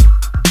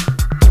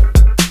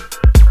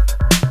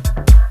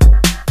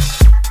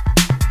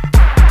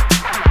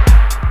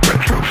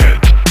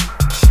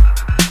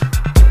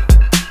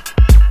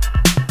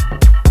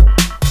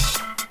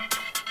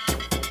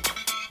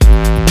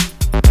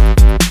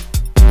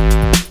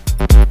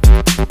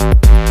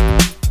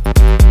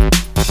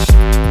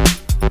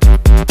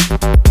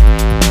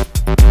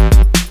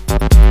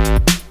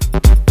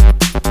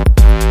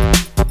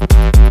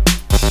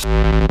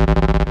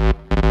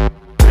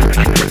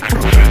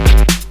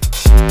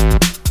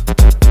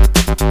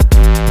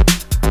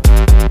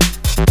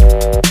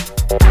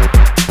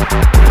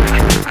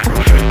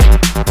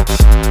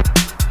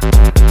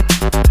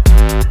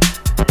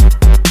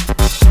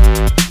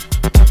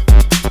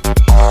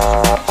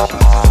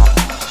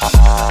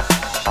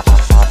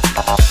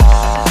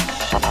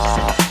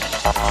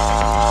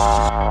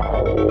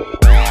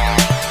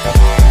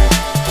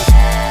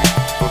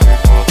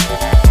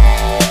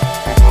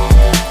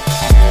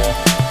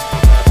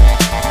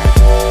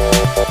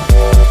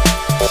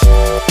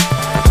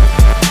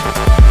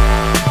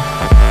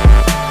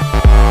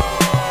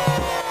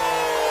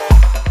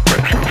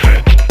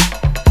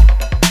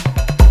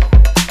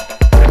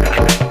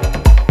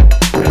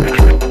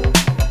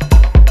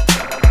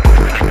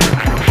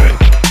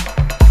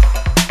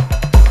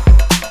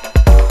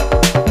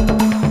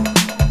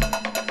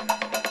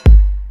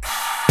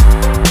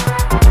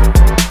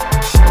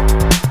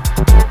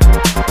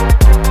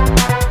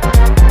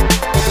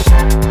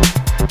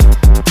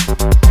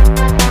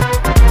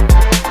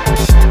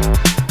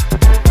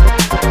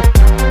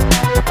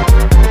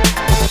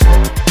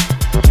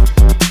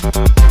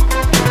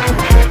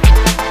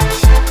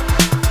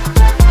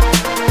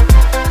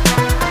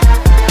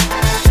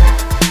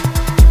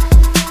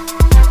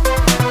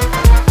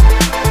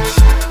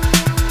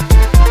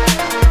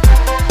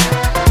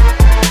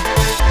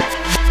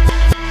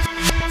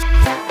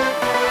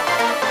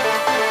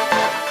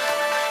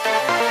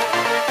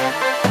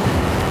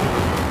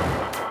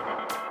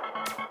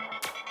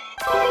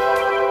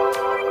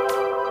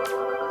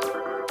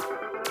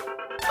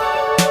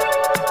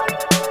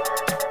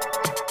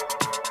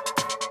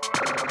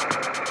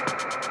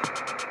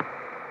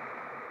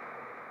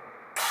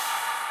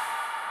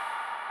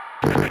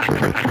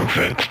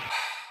 Retrofit.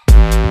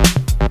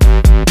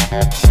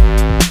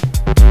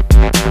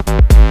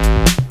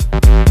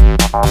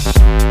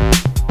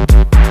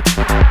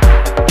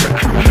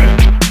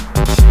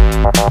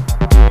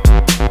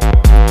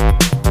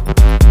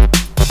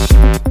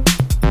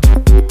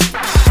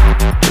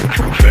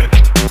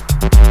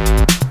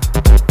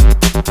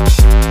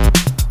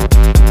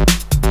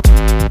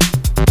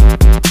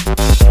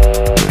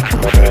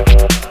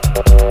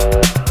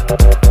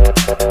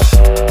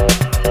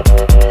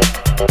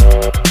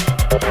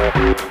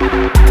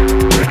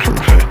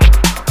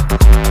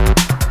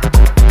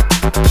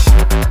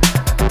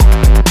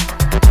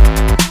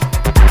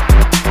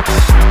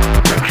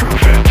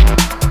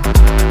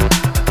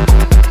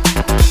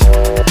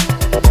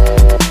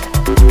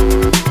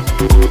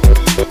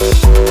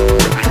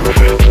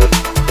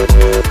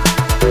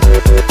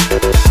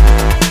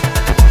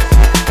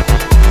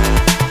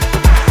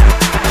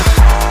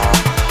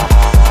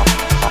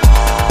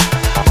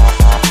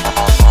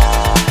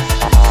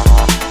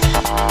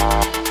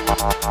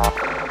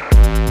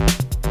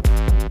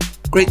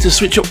 Great to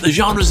switch up the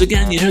genres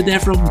again. You heard there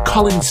from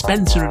Colin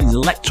Spencer and his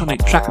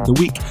electronic track of the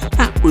week.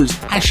 That was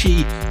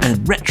Ashee and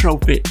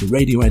Retrofit, the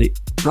radio edit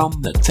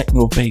from the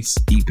Techno Face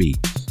EP.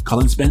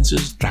 Colin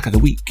Spencer's track of the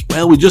week.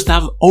 Well, we just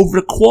have over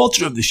a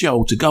quarter of the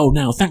show to go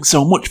now. Thanks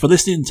so much for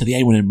listening to the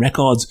A1M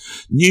Records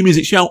new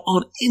music show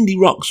on Indie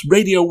Rocks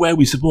Radio, where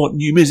we support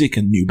new music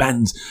and new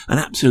bands and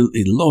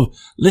absolutely love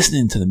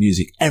listening to the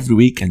music every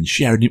week and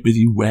sharing it with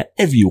you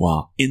wherever you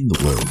are in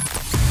the world.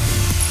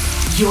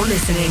 You're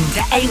listening to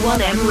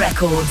A1M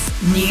Records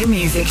new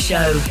music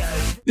show.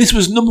 This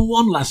was number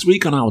 1 last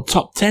week on our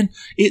top 10.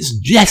 It's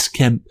Jess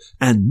Kemp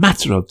and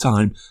Matter of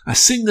Time, a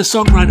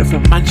singer-songwriter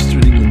from Manchester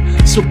in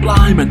England,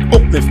 sublime and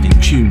uplifting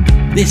tune.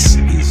 This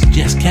is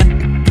Jess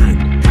Kemp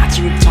and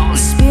Matter of Time.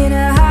 It's been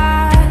a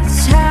hard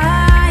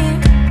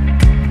time.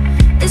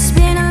 It's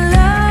been a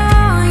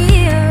long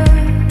year.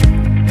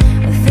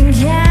 I think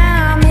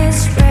I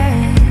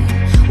misread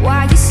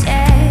why you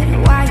said,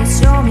 why you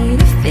told me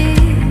to feel.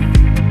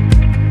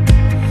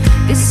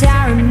 'Cause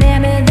I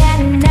remember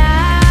that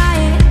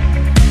night.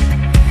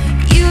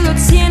 You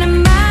looked into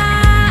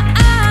my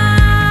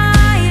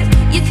eyes.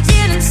 You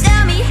didn't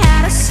tell me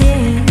how to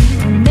sing.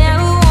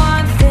 Remember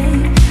one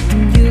thing,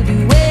 and you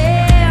do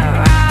it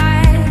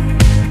right.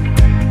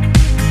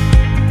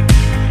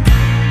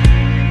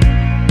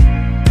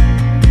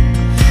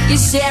 You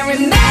said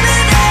remember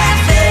that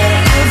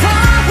thing you've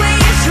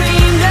always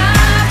dreamed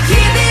of.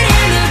 Keep it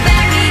in the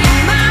back of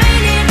your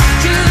mind and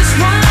just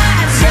one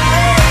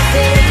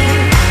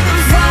thing.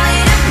 Fall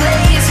into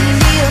place and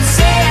you'll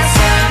say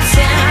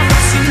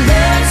sometimes.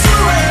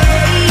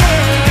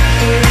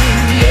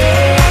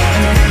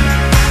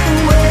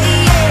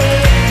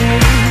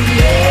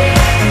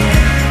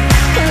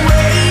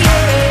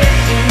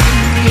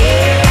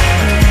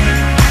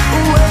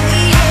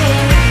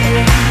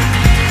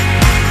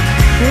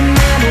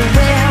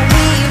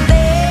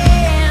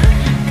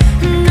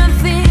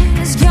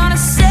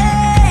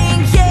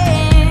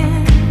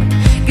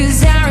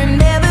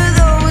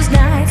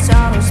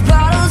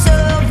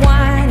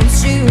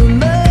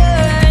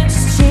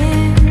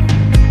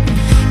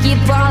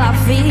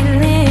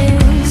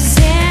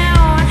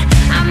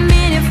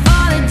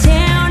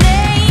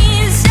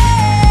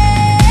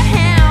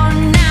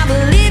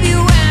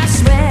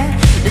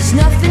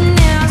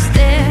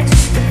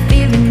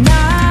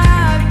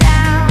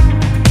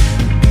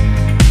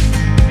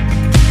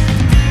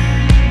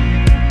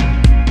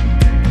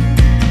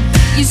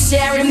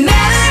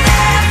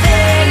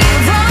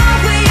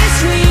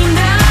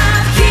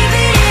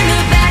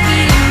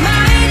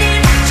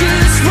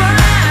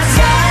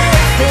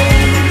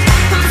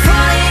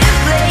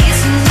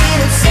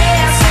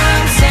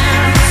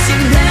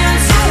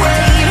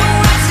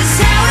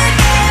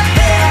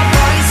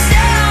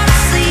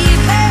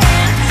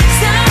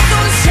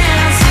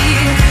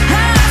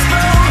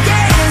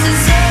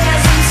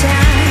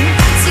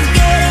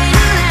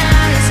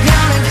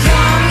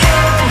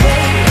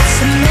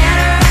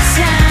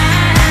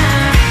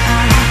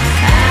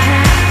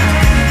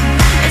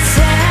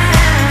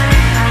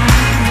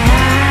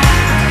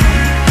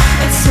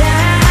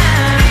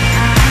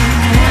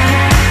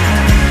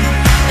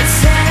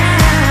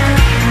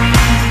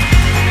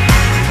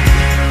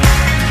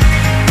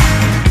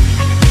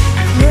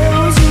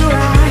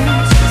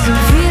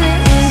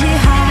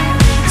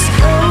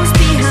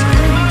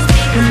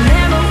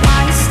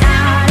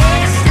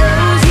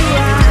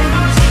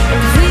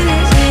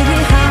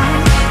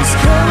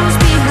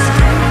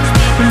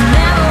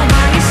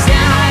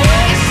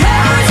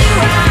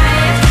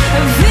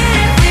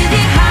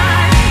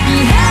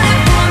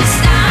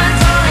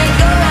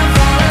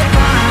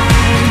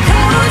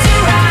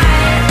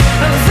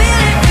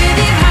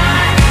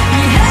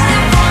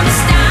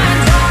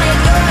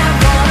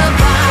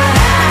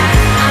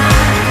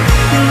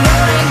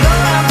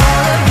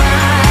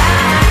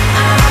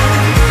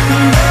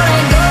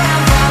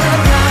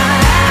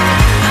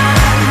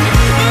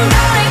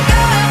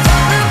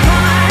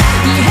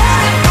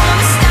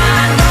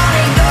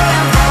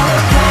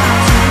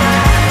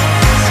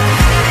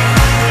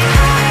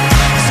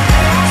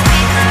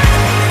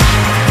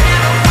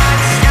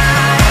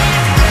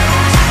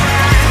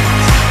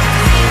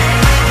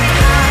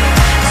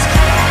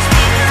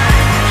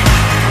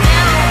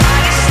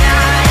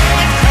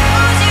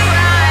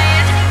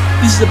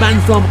 This is a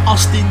band from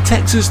Austin,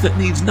 Texas that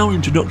needs no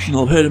introduction.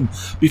 I've heard them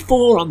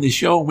before on this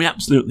show and we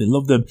absolutely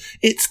love them.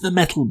 It's the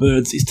Metal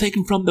Byrds. It's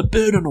taken from the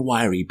Bird on a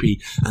Wire EP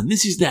and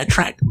this is their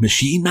track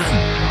Machine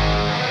Man.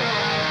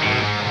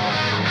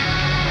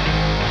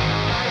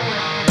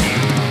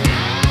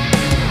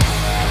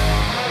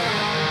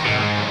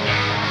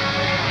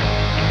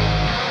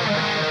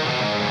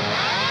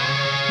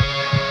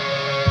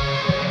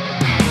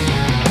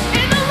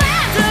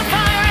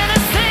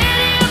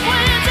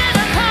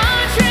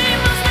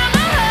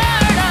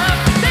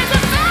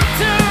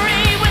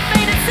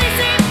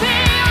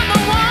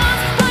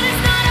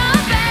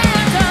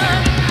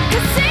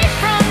 See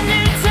from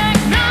new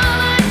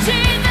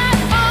technology that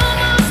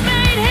almost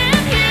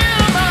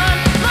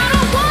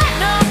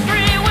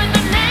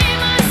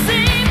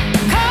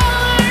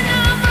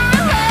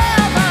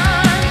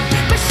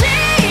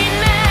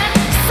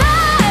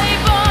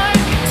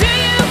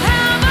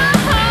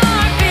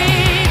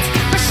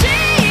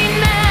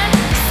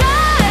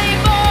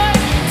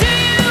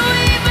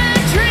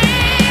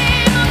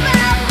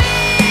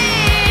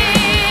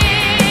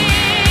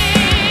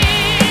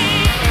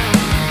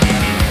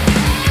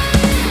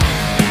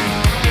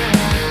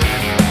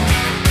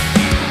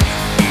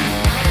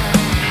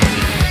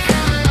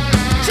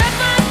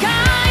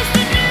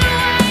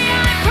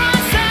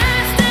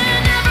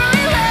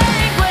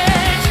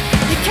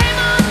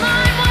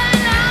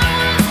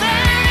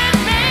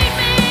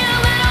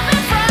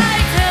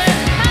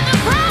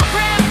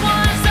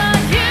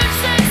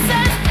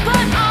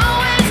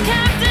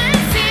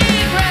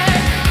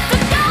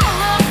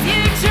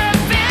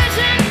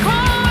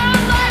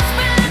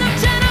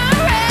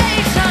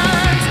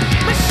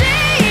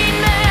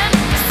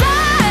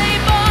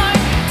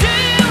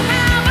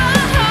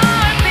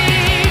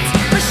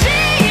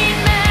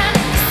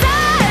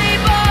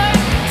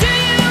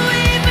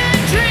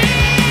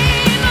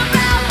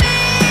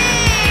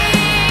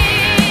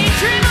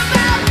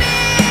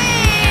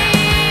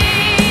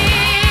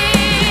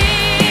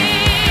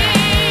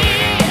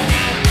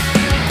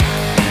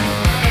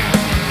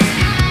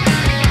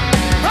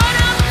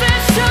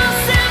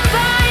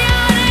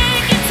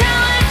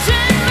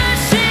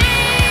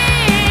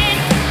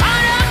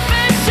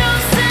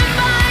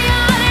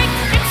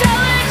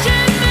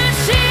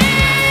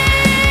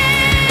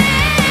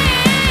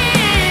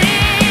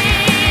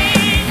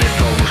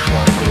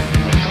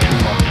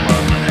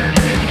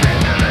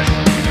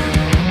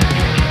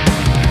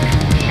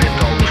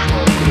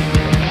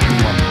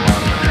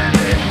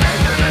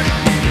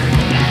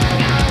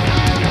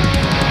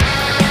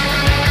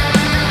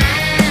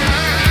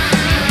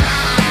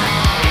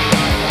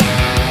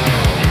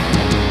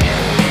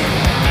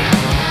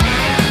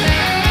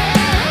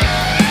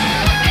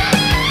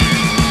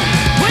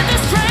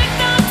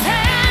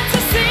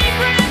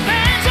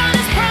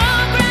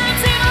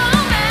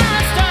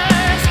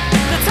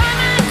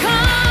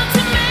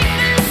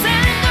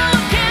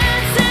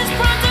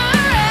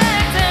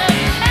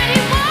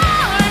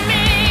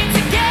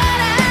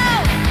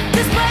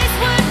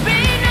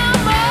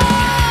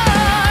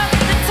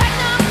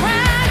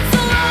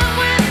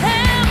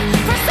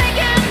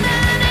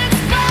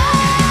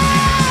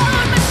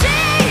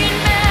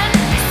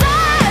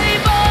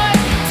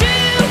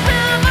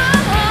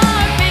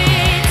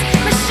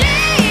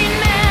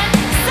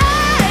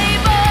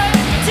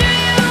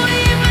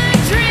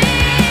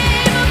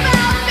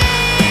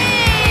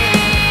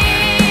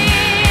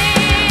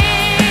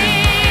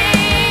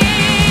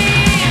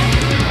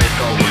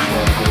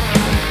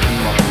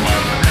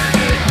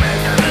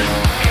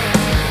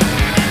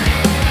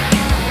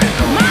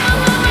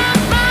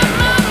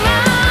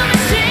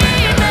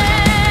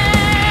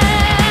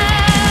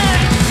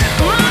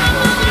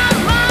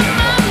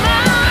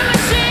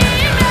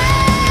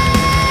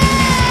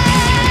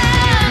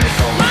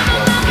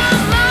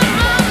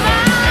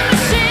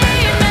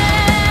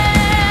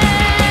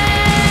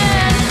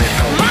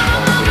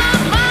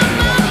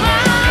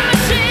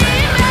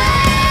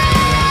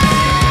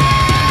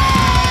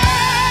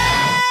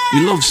We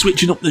love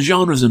switching up the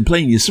genres and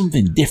playing you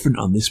something different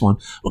on this one.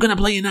 We're going to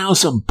play you now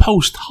some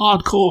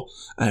post-hardcore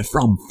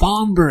from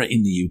Farnborough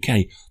in the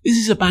UK. This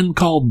is a band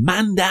called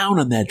Man Down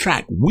and their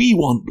track We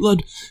Want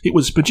Blood. It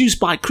was produced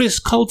by Chris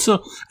Coulter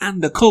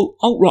and the cult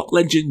alt-rock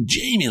legend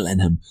Jamie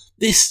Lenham.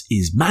 This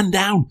is Man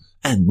Down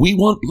and We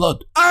Want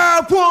Blood.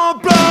 I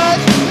want blood.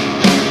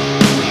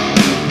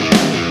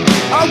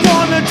 I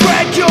wanna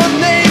drag your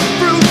name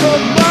through the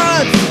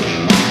mud.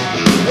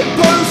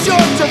 Impose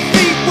your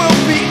defeat will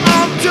be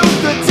armed to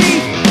the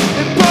teeth.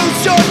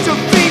 Impose your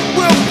defeat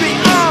will be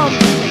armed.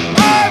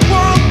 I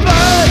want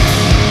blood.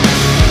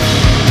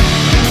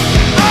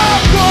 I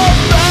want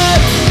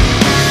blood.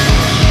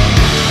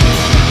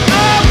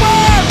 I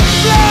want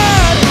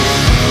blood.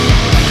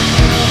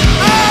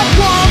 I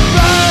want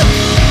blood.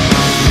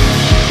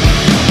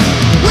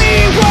 We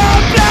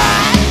want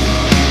blood.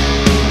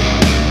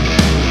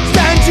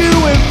 Stand you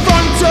in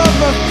front of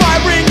a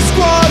firing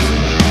squad.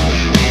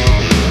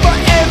 For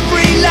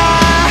every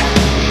lie,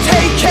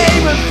 take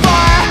aim and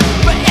fire.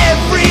 For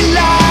every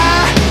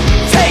lie,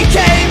 take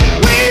aim.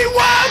 We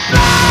want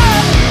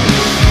blood.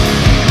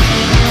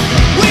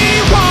 We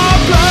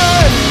want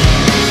blood.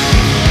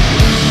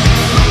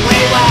 We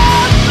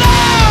want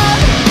blood.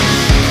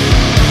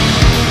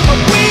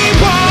 We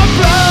want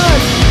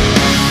blood.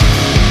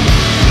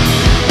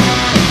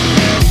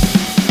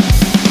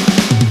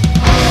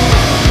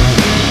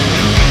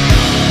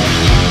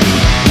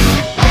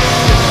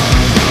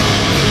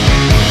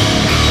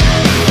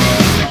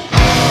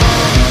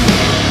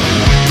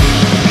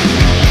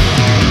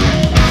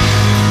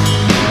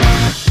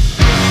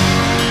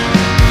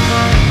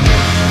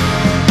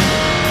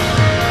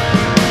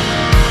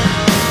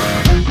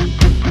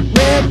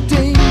 Red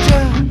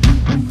danger,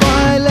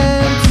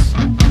 violence,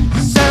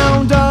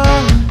 sound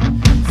of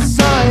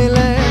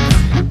silence.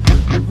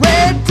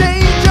 Red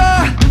danger,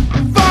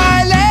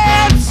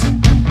 violence,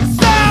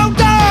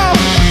 sound of.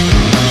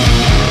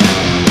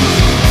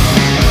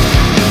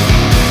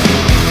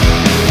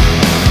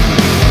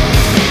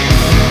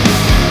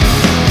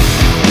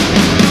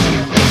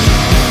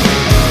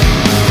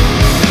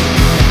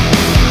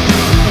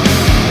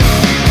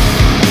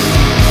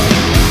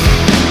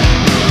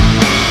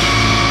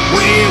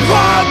 We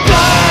want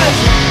blood.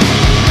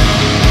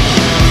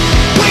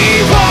 We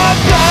want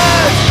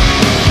blood.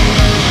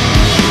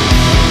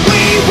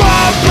 We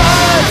want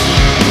blood.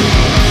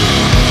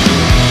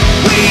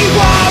 We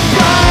want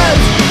blood.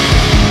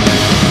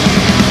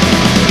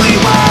 We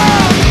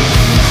want.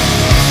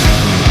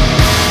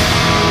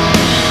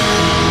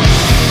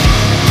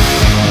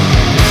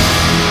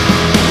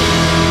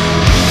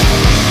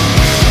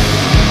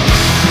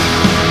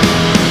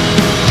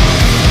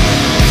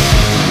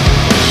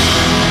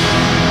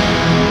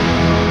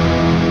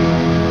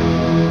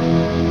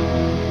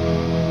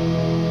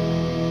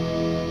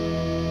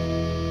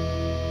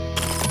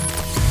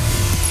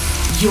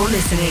 You're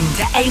listening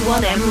to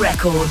A1M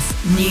Records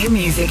New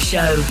Music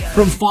Show.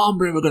 From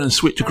Farnborough, we're going to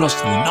switch across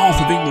to the north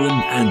of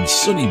England and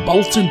sunny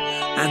Bolton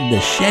and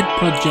the Shed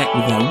Project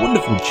with their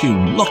wonderful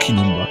tune Lucky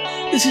Number.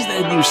 This is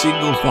their new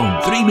single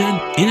from Three Men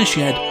in a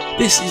Shed.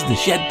 This is the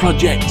Shed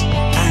Project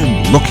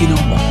and Lucky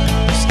Number.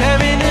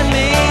 Staring at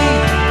me,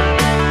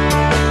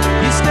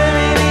 you're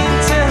staring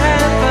into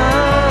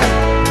heaven.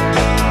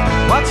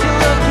 What's your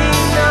lucky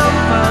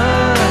number?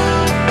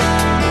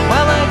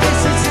 Well, I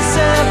guess it's a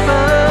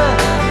 7.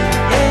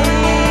 Hey,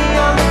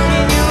 I look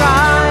in your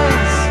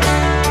eyes.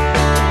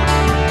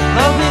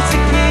 Love is the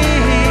key.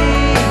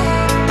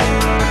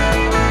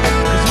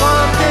 'Cause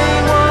one day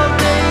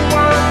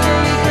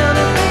you're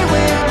gonna be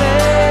with me.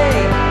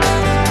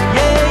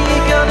 Yeah,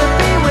 you're gonna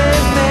be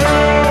with me.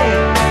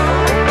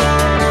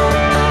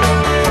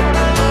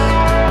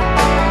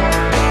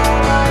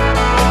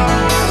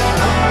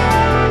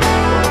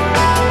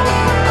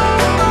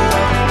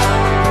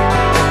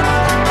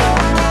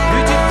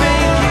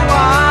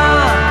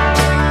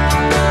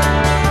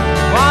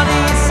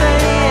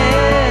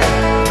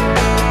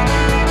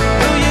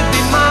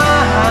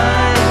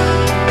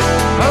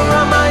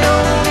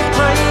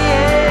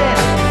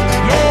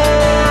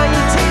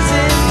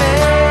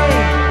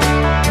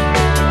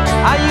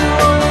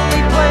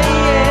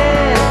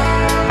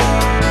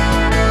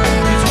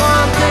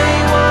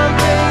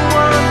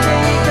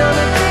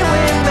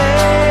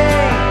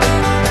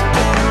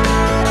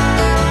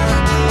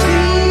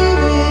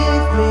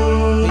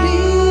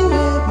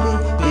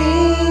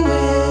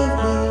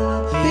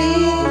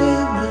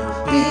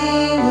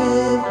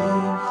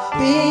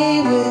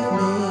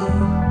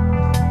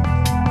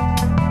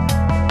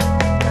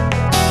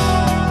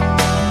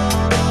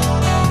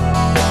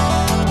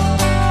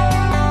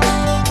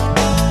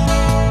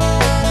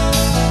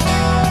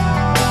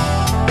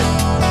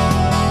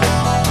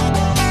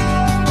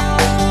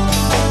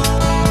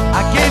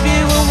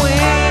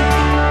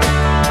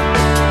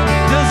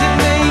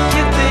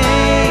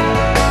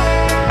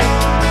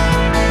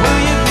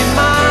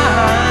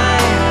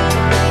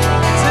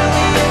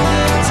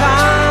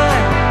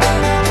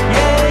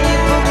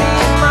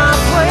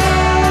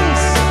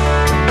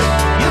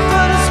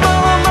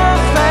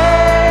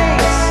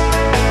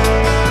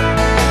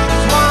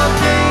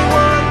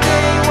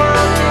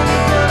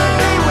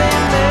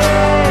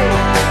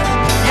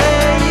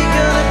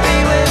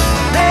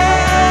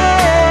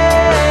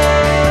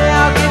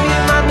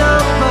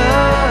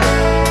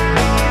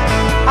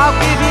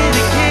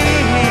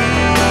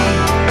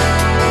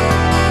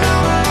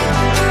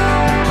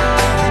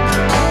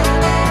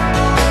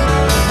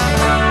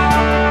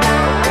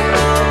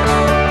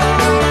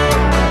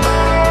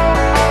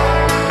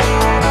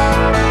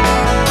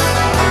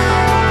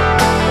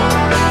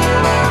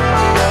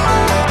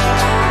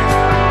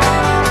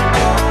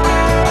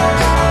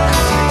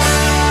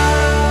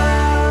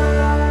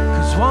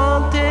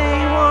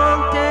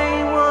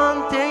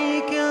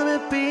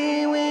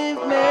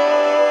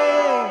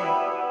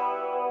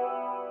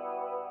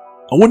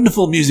 A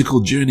wonderful musical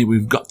journey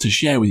we've got to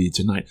share with you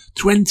tonight.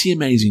 20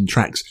 amazing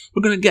tracks.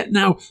 We're going to get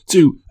now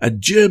to a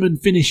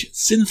German-Finnish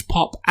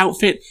synth-pop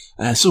outfit,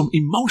 some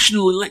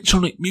emotional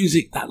electronic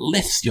music that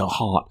lifts your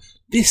heart.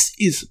 This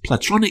is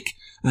Platronic,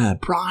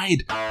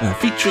 Pride,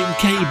 featuring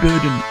K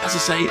Burden. As I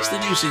say, it's the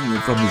new single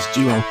from this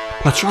duo,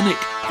 Platronic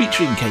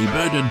featuring K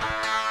Burden,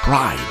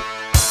 Pride.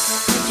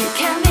 You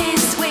can be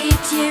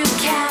sweet, you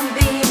can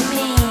be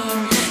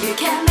mean. You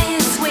can be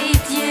sweet,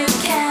 you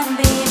can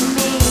be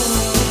mean.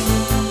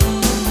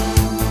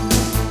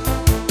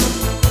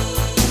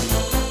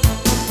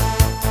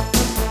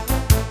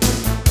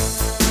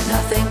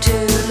 Nothing to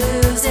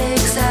lose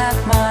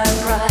except my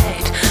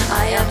pride.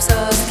 I am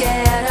so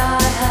scared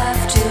I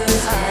have to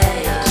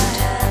hide.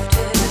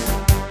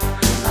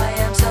 I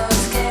am so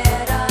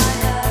scared I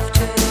have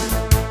to.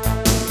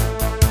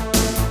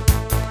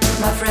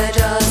 My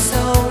fragile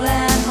soul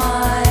and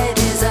my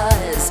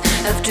desires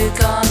have to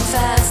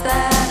confess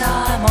that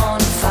I'm on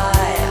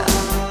fire.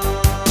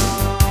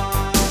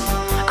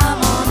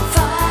 I'm on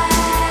fire.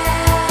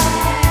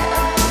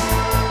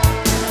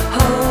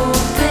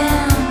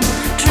 Hoping,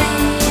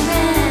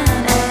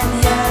 dreaming and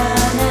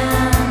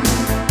yearning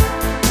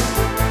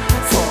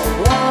for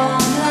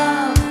warm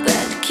love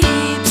that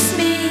keeps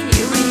me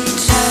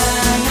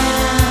returning.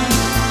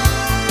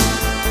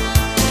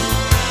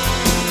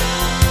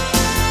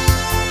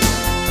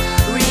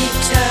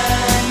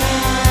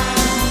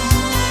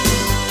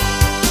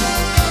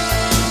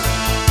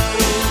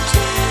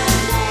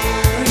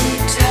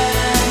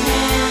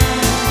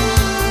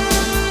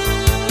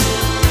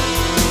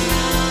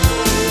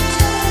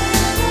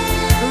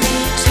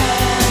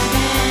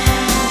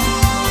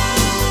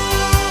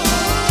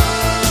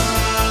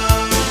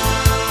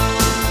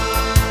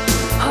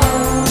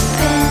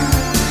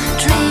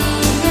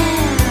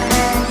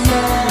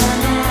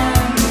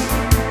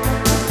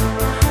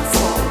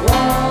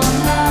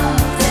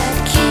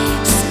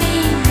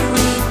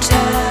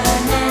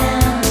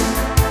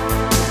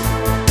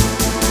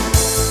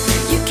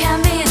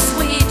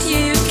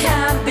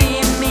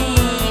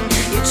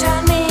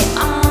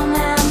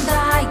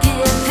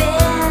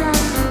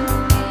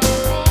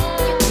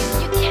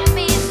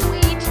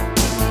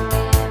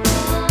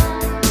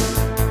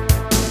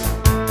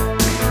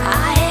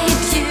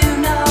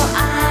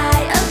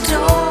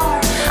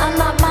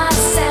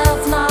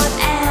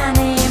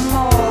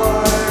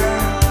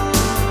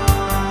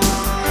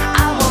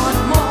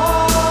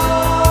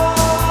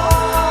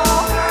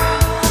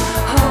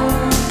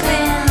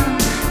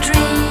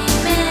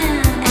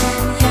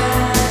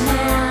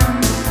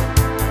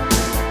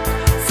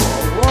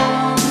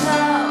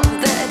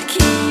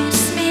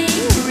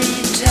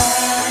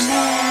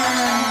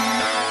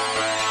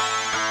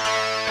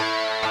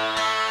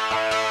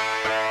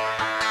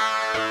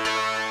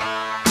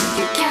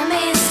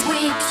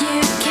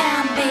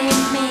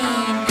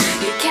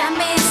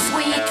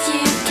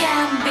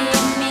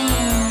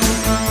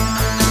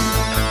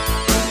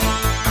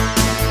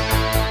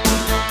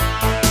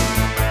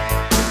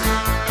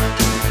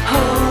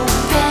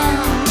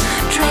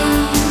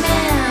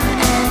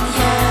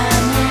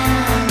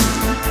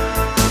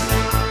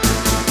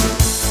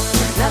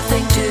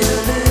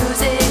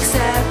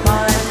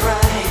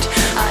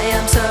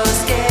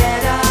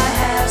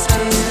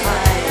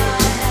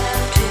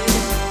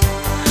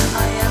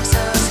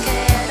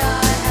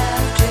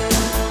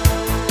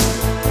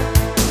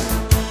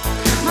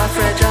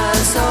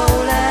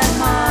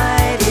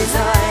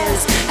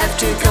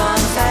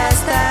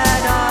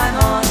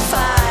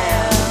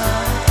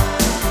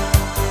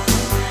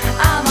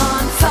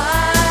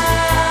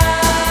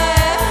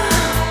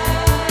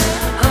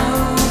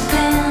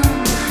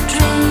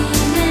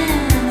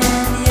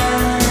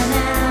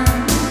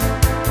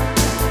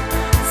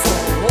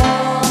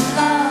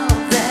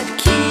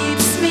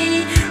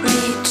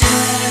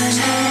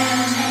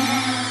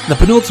 The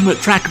penultimate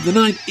track of the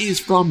night is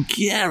from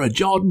Kiara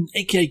Jordan,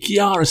 aka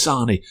Kiara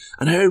Sani,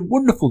 and her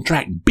wonderful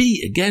track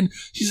Be Again.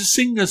 She's a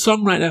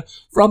singer-songwriter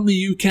from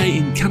the UK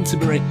in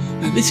Canterbury,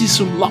 and this is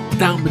some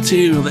lockdown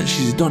material that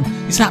she's done.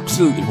 It's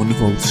absolutely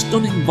wonderful,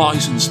 stunning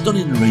voice and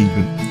stunning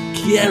arrangement.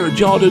 Kiara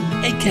Jordan,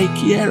 aka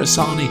Kiara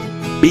Sani,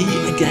 Be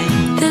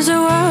Again. There's a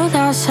world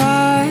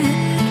outside,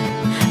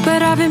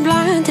 but I've been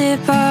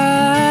blinded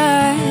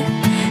by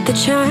the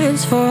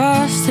chance for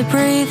us to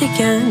breathe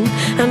again.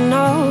 I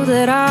know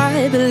that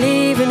I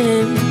believe in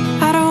him.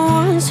 I don't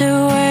want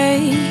to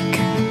wake.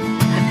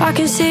 I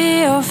can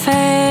see your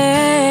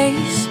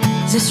face.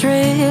 Is this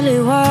really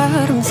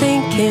what I'm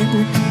thinking?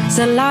 Is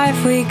a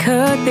life we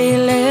could be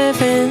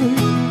living?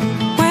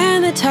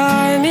 When the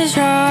time is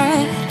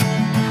right,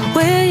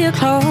 will you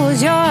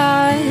close your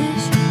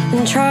eyes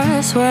and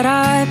trust what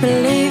I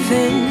believe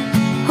in?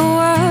 A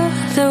world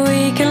that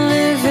we can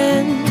live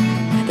in.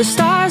 The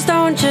stars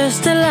don't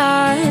just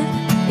align,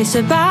 it's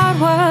about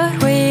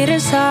what we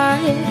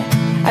decide.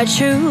 I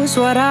choose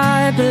what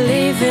I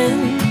believe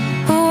in,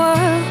 a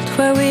world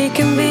where we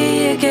can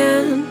be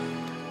again.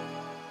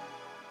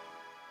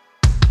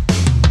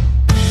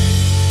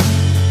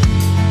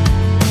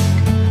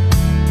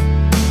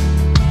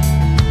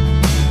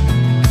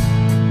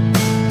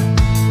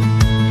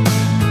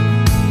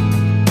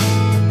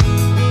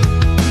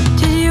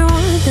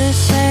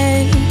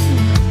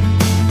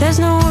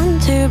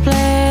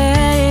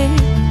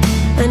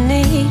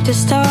 to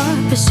stop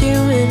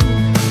assuming.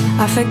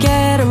 I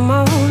forget I'm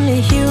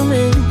only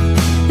human.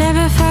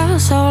 Never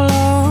felt so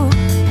low.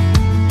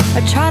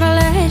 I try to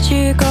let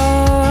you go,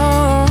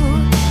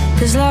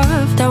 'cause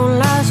love don't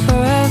last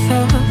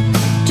forever.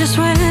 Just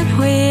when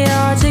we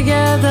are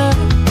together,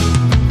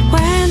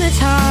 when the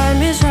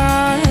time is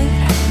right,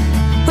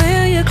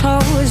 will you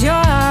close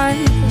your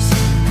eyes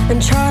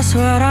and trust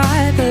what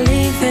I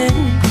believe in?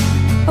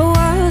 A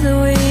world that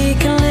we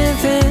can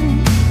live in.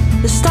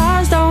 The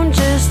stars don't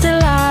just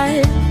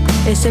align,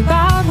 it's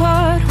about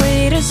what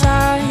we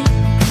decide.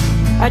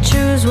 I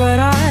choose what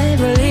I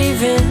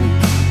believe in.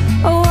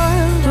 A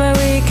world where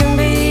we can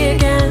be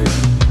again.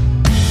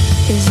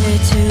 Is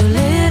it too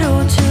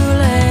little, too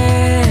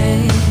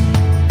late?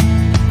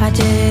 I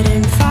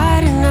didn't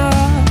fight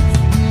enough.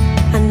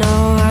 I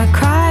know I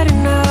cried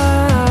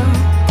enough.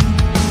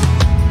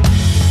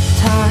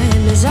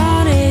 Time is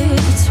on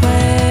its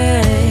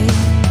way,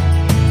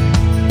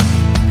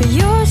 but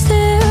you're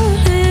still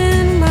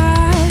in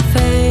my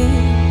vein.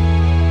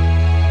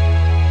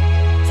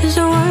 There's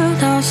a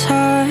world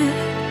outside,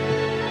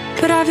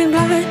 but I've been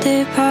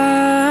blinded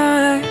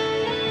by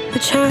the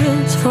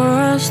chance for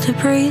us to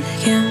breathe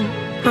again.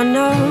 I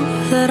know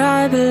that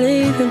I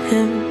believe in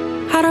him.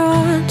 I don't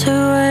want to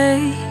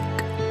wake.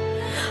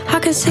 I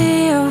can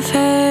see your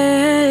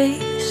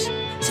face.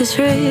 Is this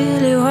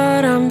really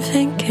what I'm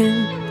thinking?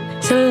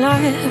 It's a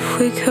life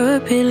we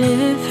could be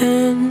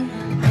living.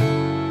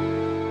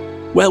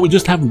 Well, we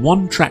just have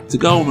one track to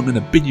go and I'm going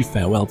to bid you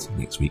farewell till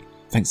next week.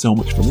 Thanks so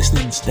much for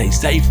listening. Stay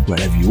safe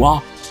wherever you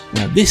are.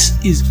 Now, this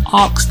is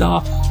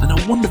Arkestar and a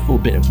wonderful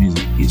bit of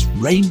music is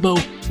Rainbow.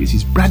 It's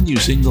his brand new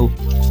single.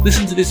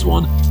 Listen to this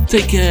one.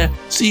 Take care.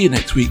 See you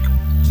next week.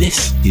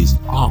 This is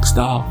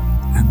Arkestar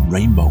and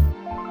Rainbow.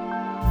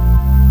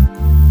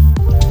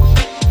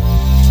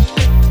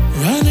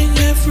 Running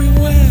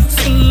everywhere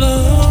for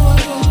love,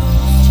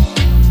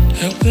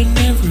 helping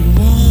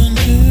everyone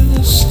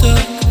who's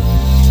stuck,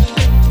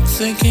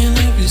 thinking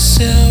of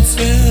yourself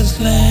as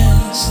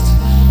last,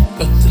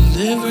 but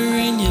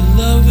delivering your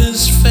love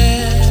is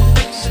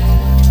fast.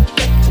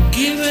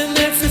 Giving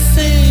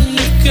everything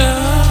you've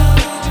got,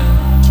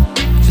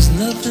 'cause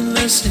nothing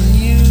less than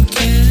you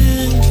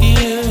can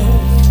give.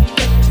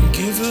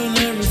 Giving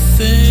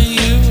everything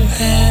you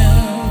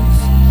have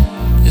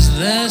is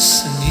less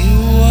than you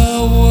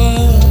are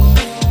worth.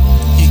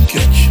 You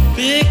got your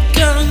big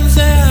guns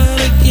out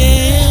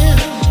again.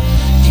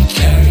 You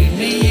carry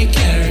me, you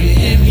carry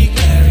him, you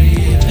carry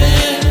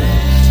them.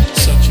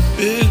 Such a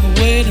big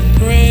weight and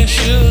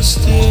pressure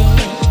still.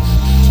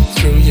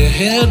 Throw your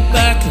head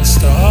back and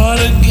start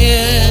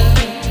again.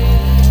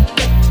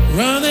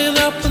 Running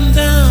up and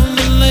down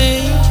the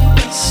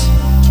lanes,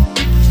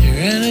 your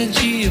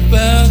energy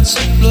about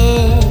to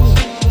blow.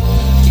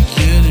 You're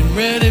getting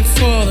ready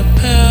for the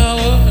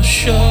power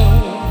show.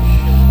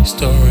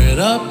 Store it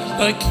up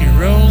like your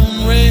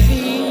own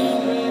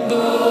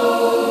rainbow.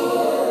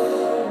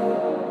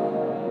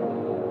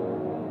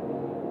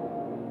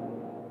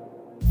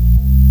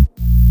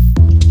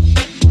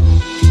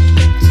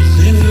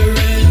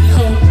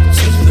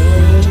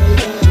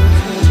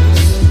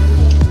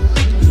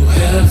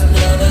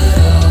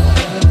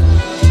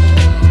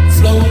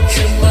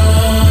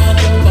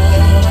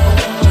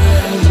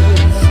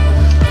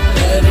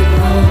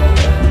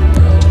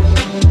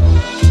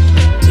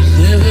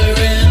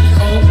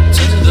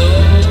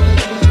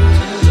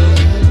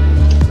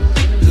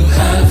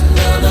 Have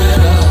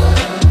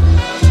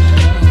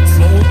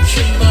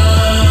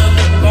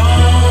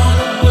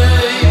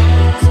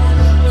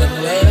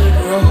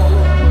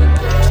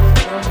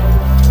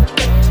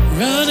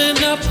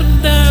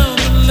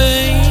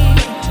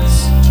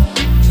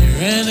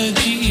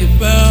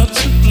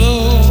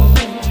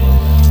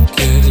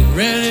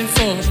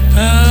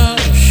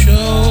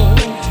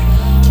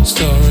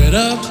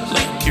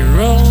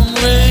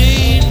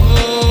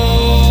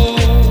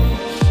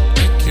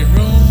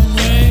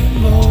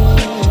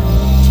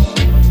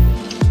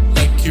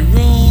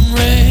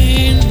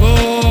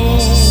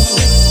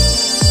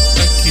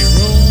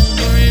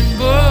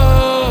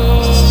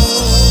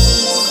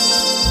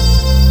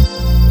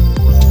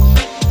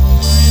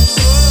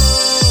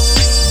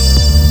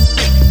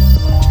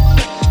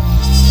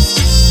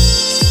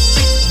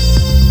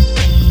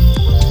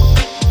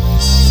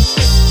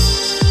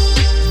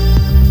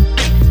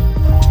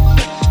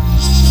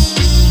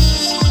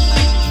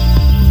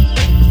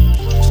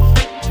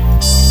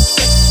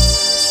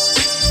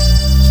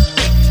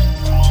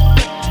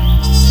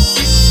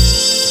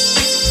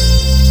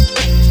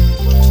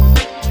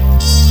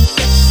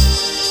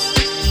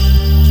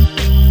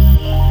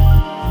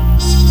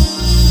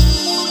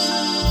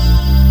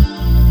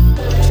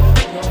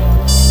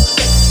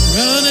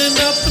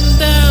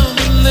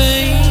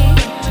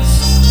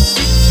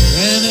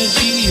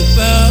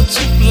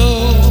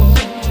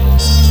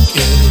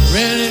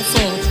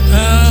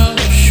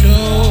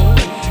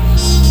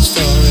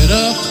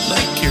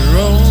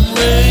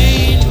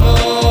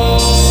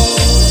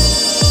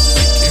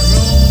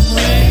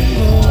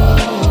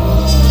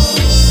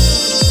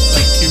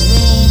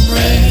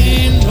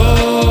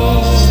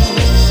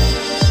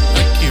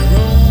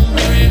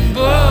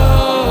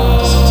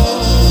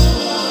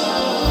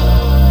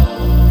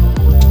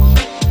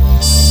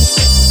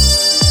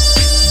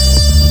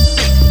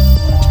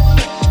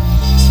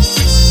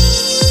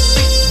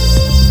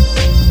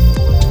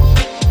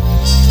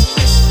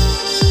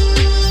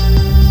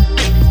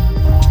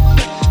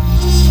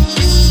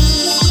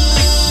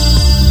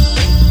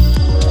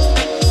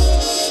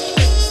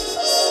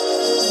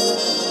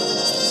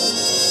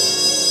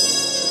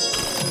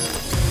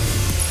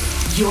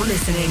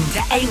listening to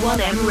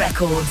A1M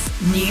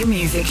Records New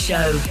Music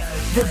Show.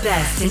 The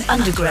best in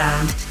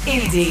underground,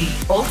 indie,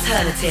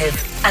 alternative,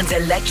 and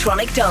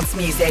electronic dance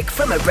music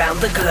from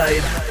around the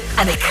globe.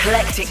 An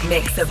eclectic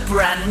mix of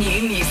brand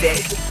new music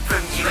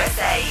from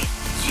USA,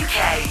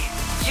 UK,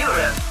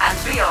 Europe, and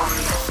beyond.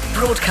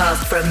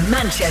 Broadcast from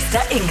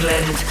Manchester,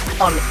 England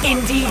on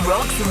Indie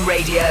Rocks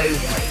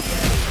Radio.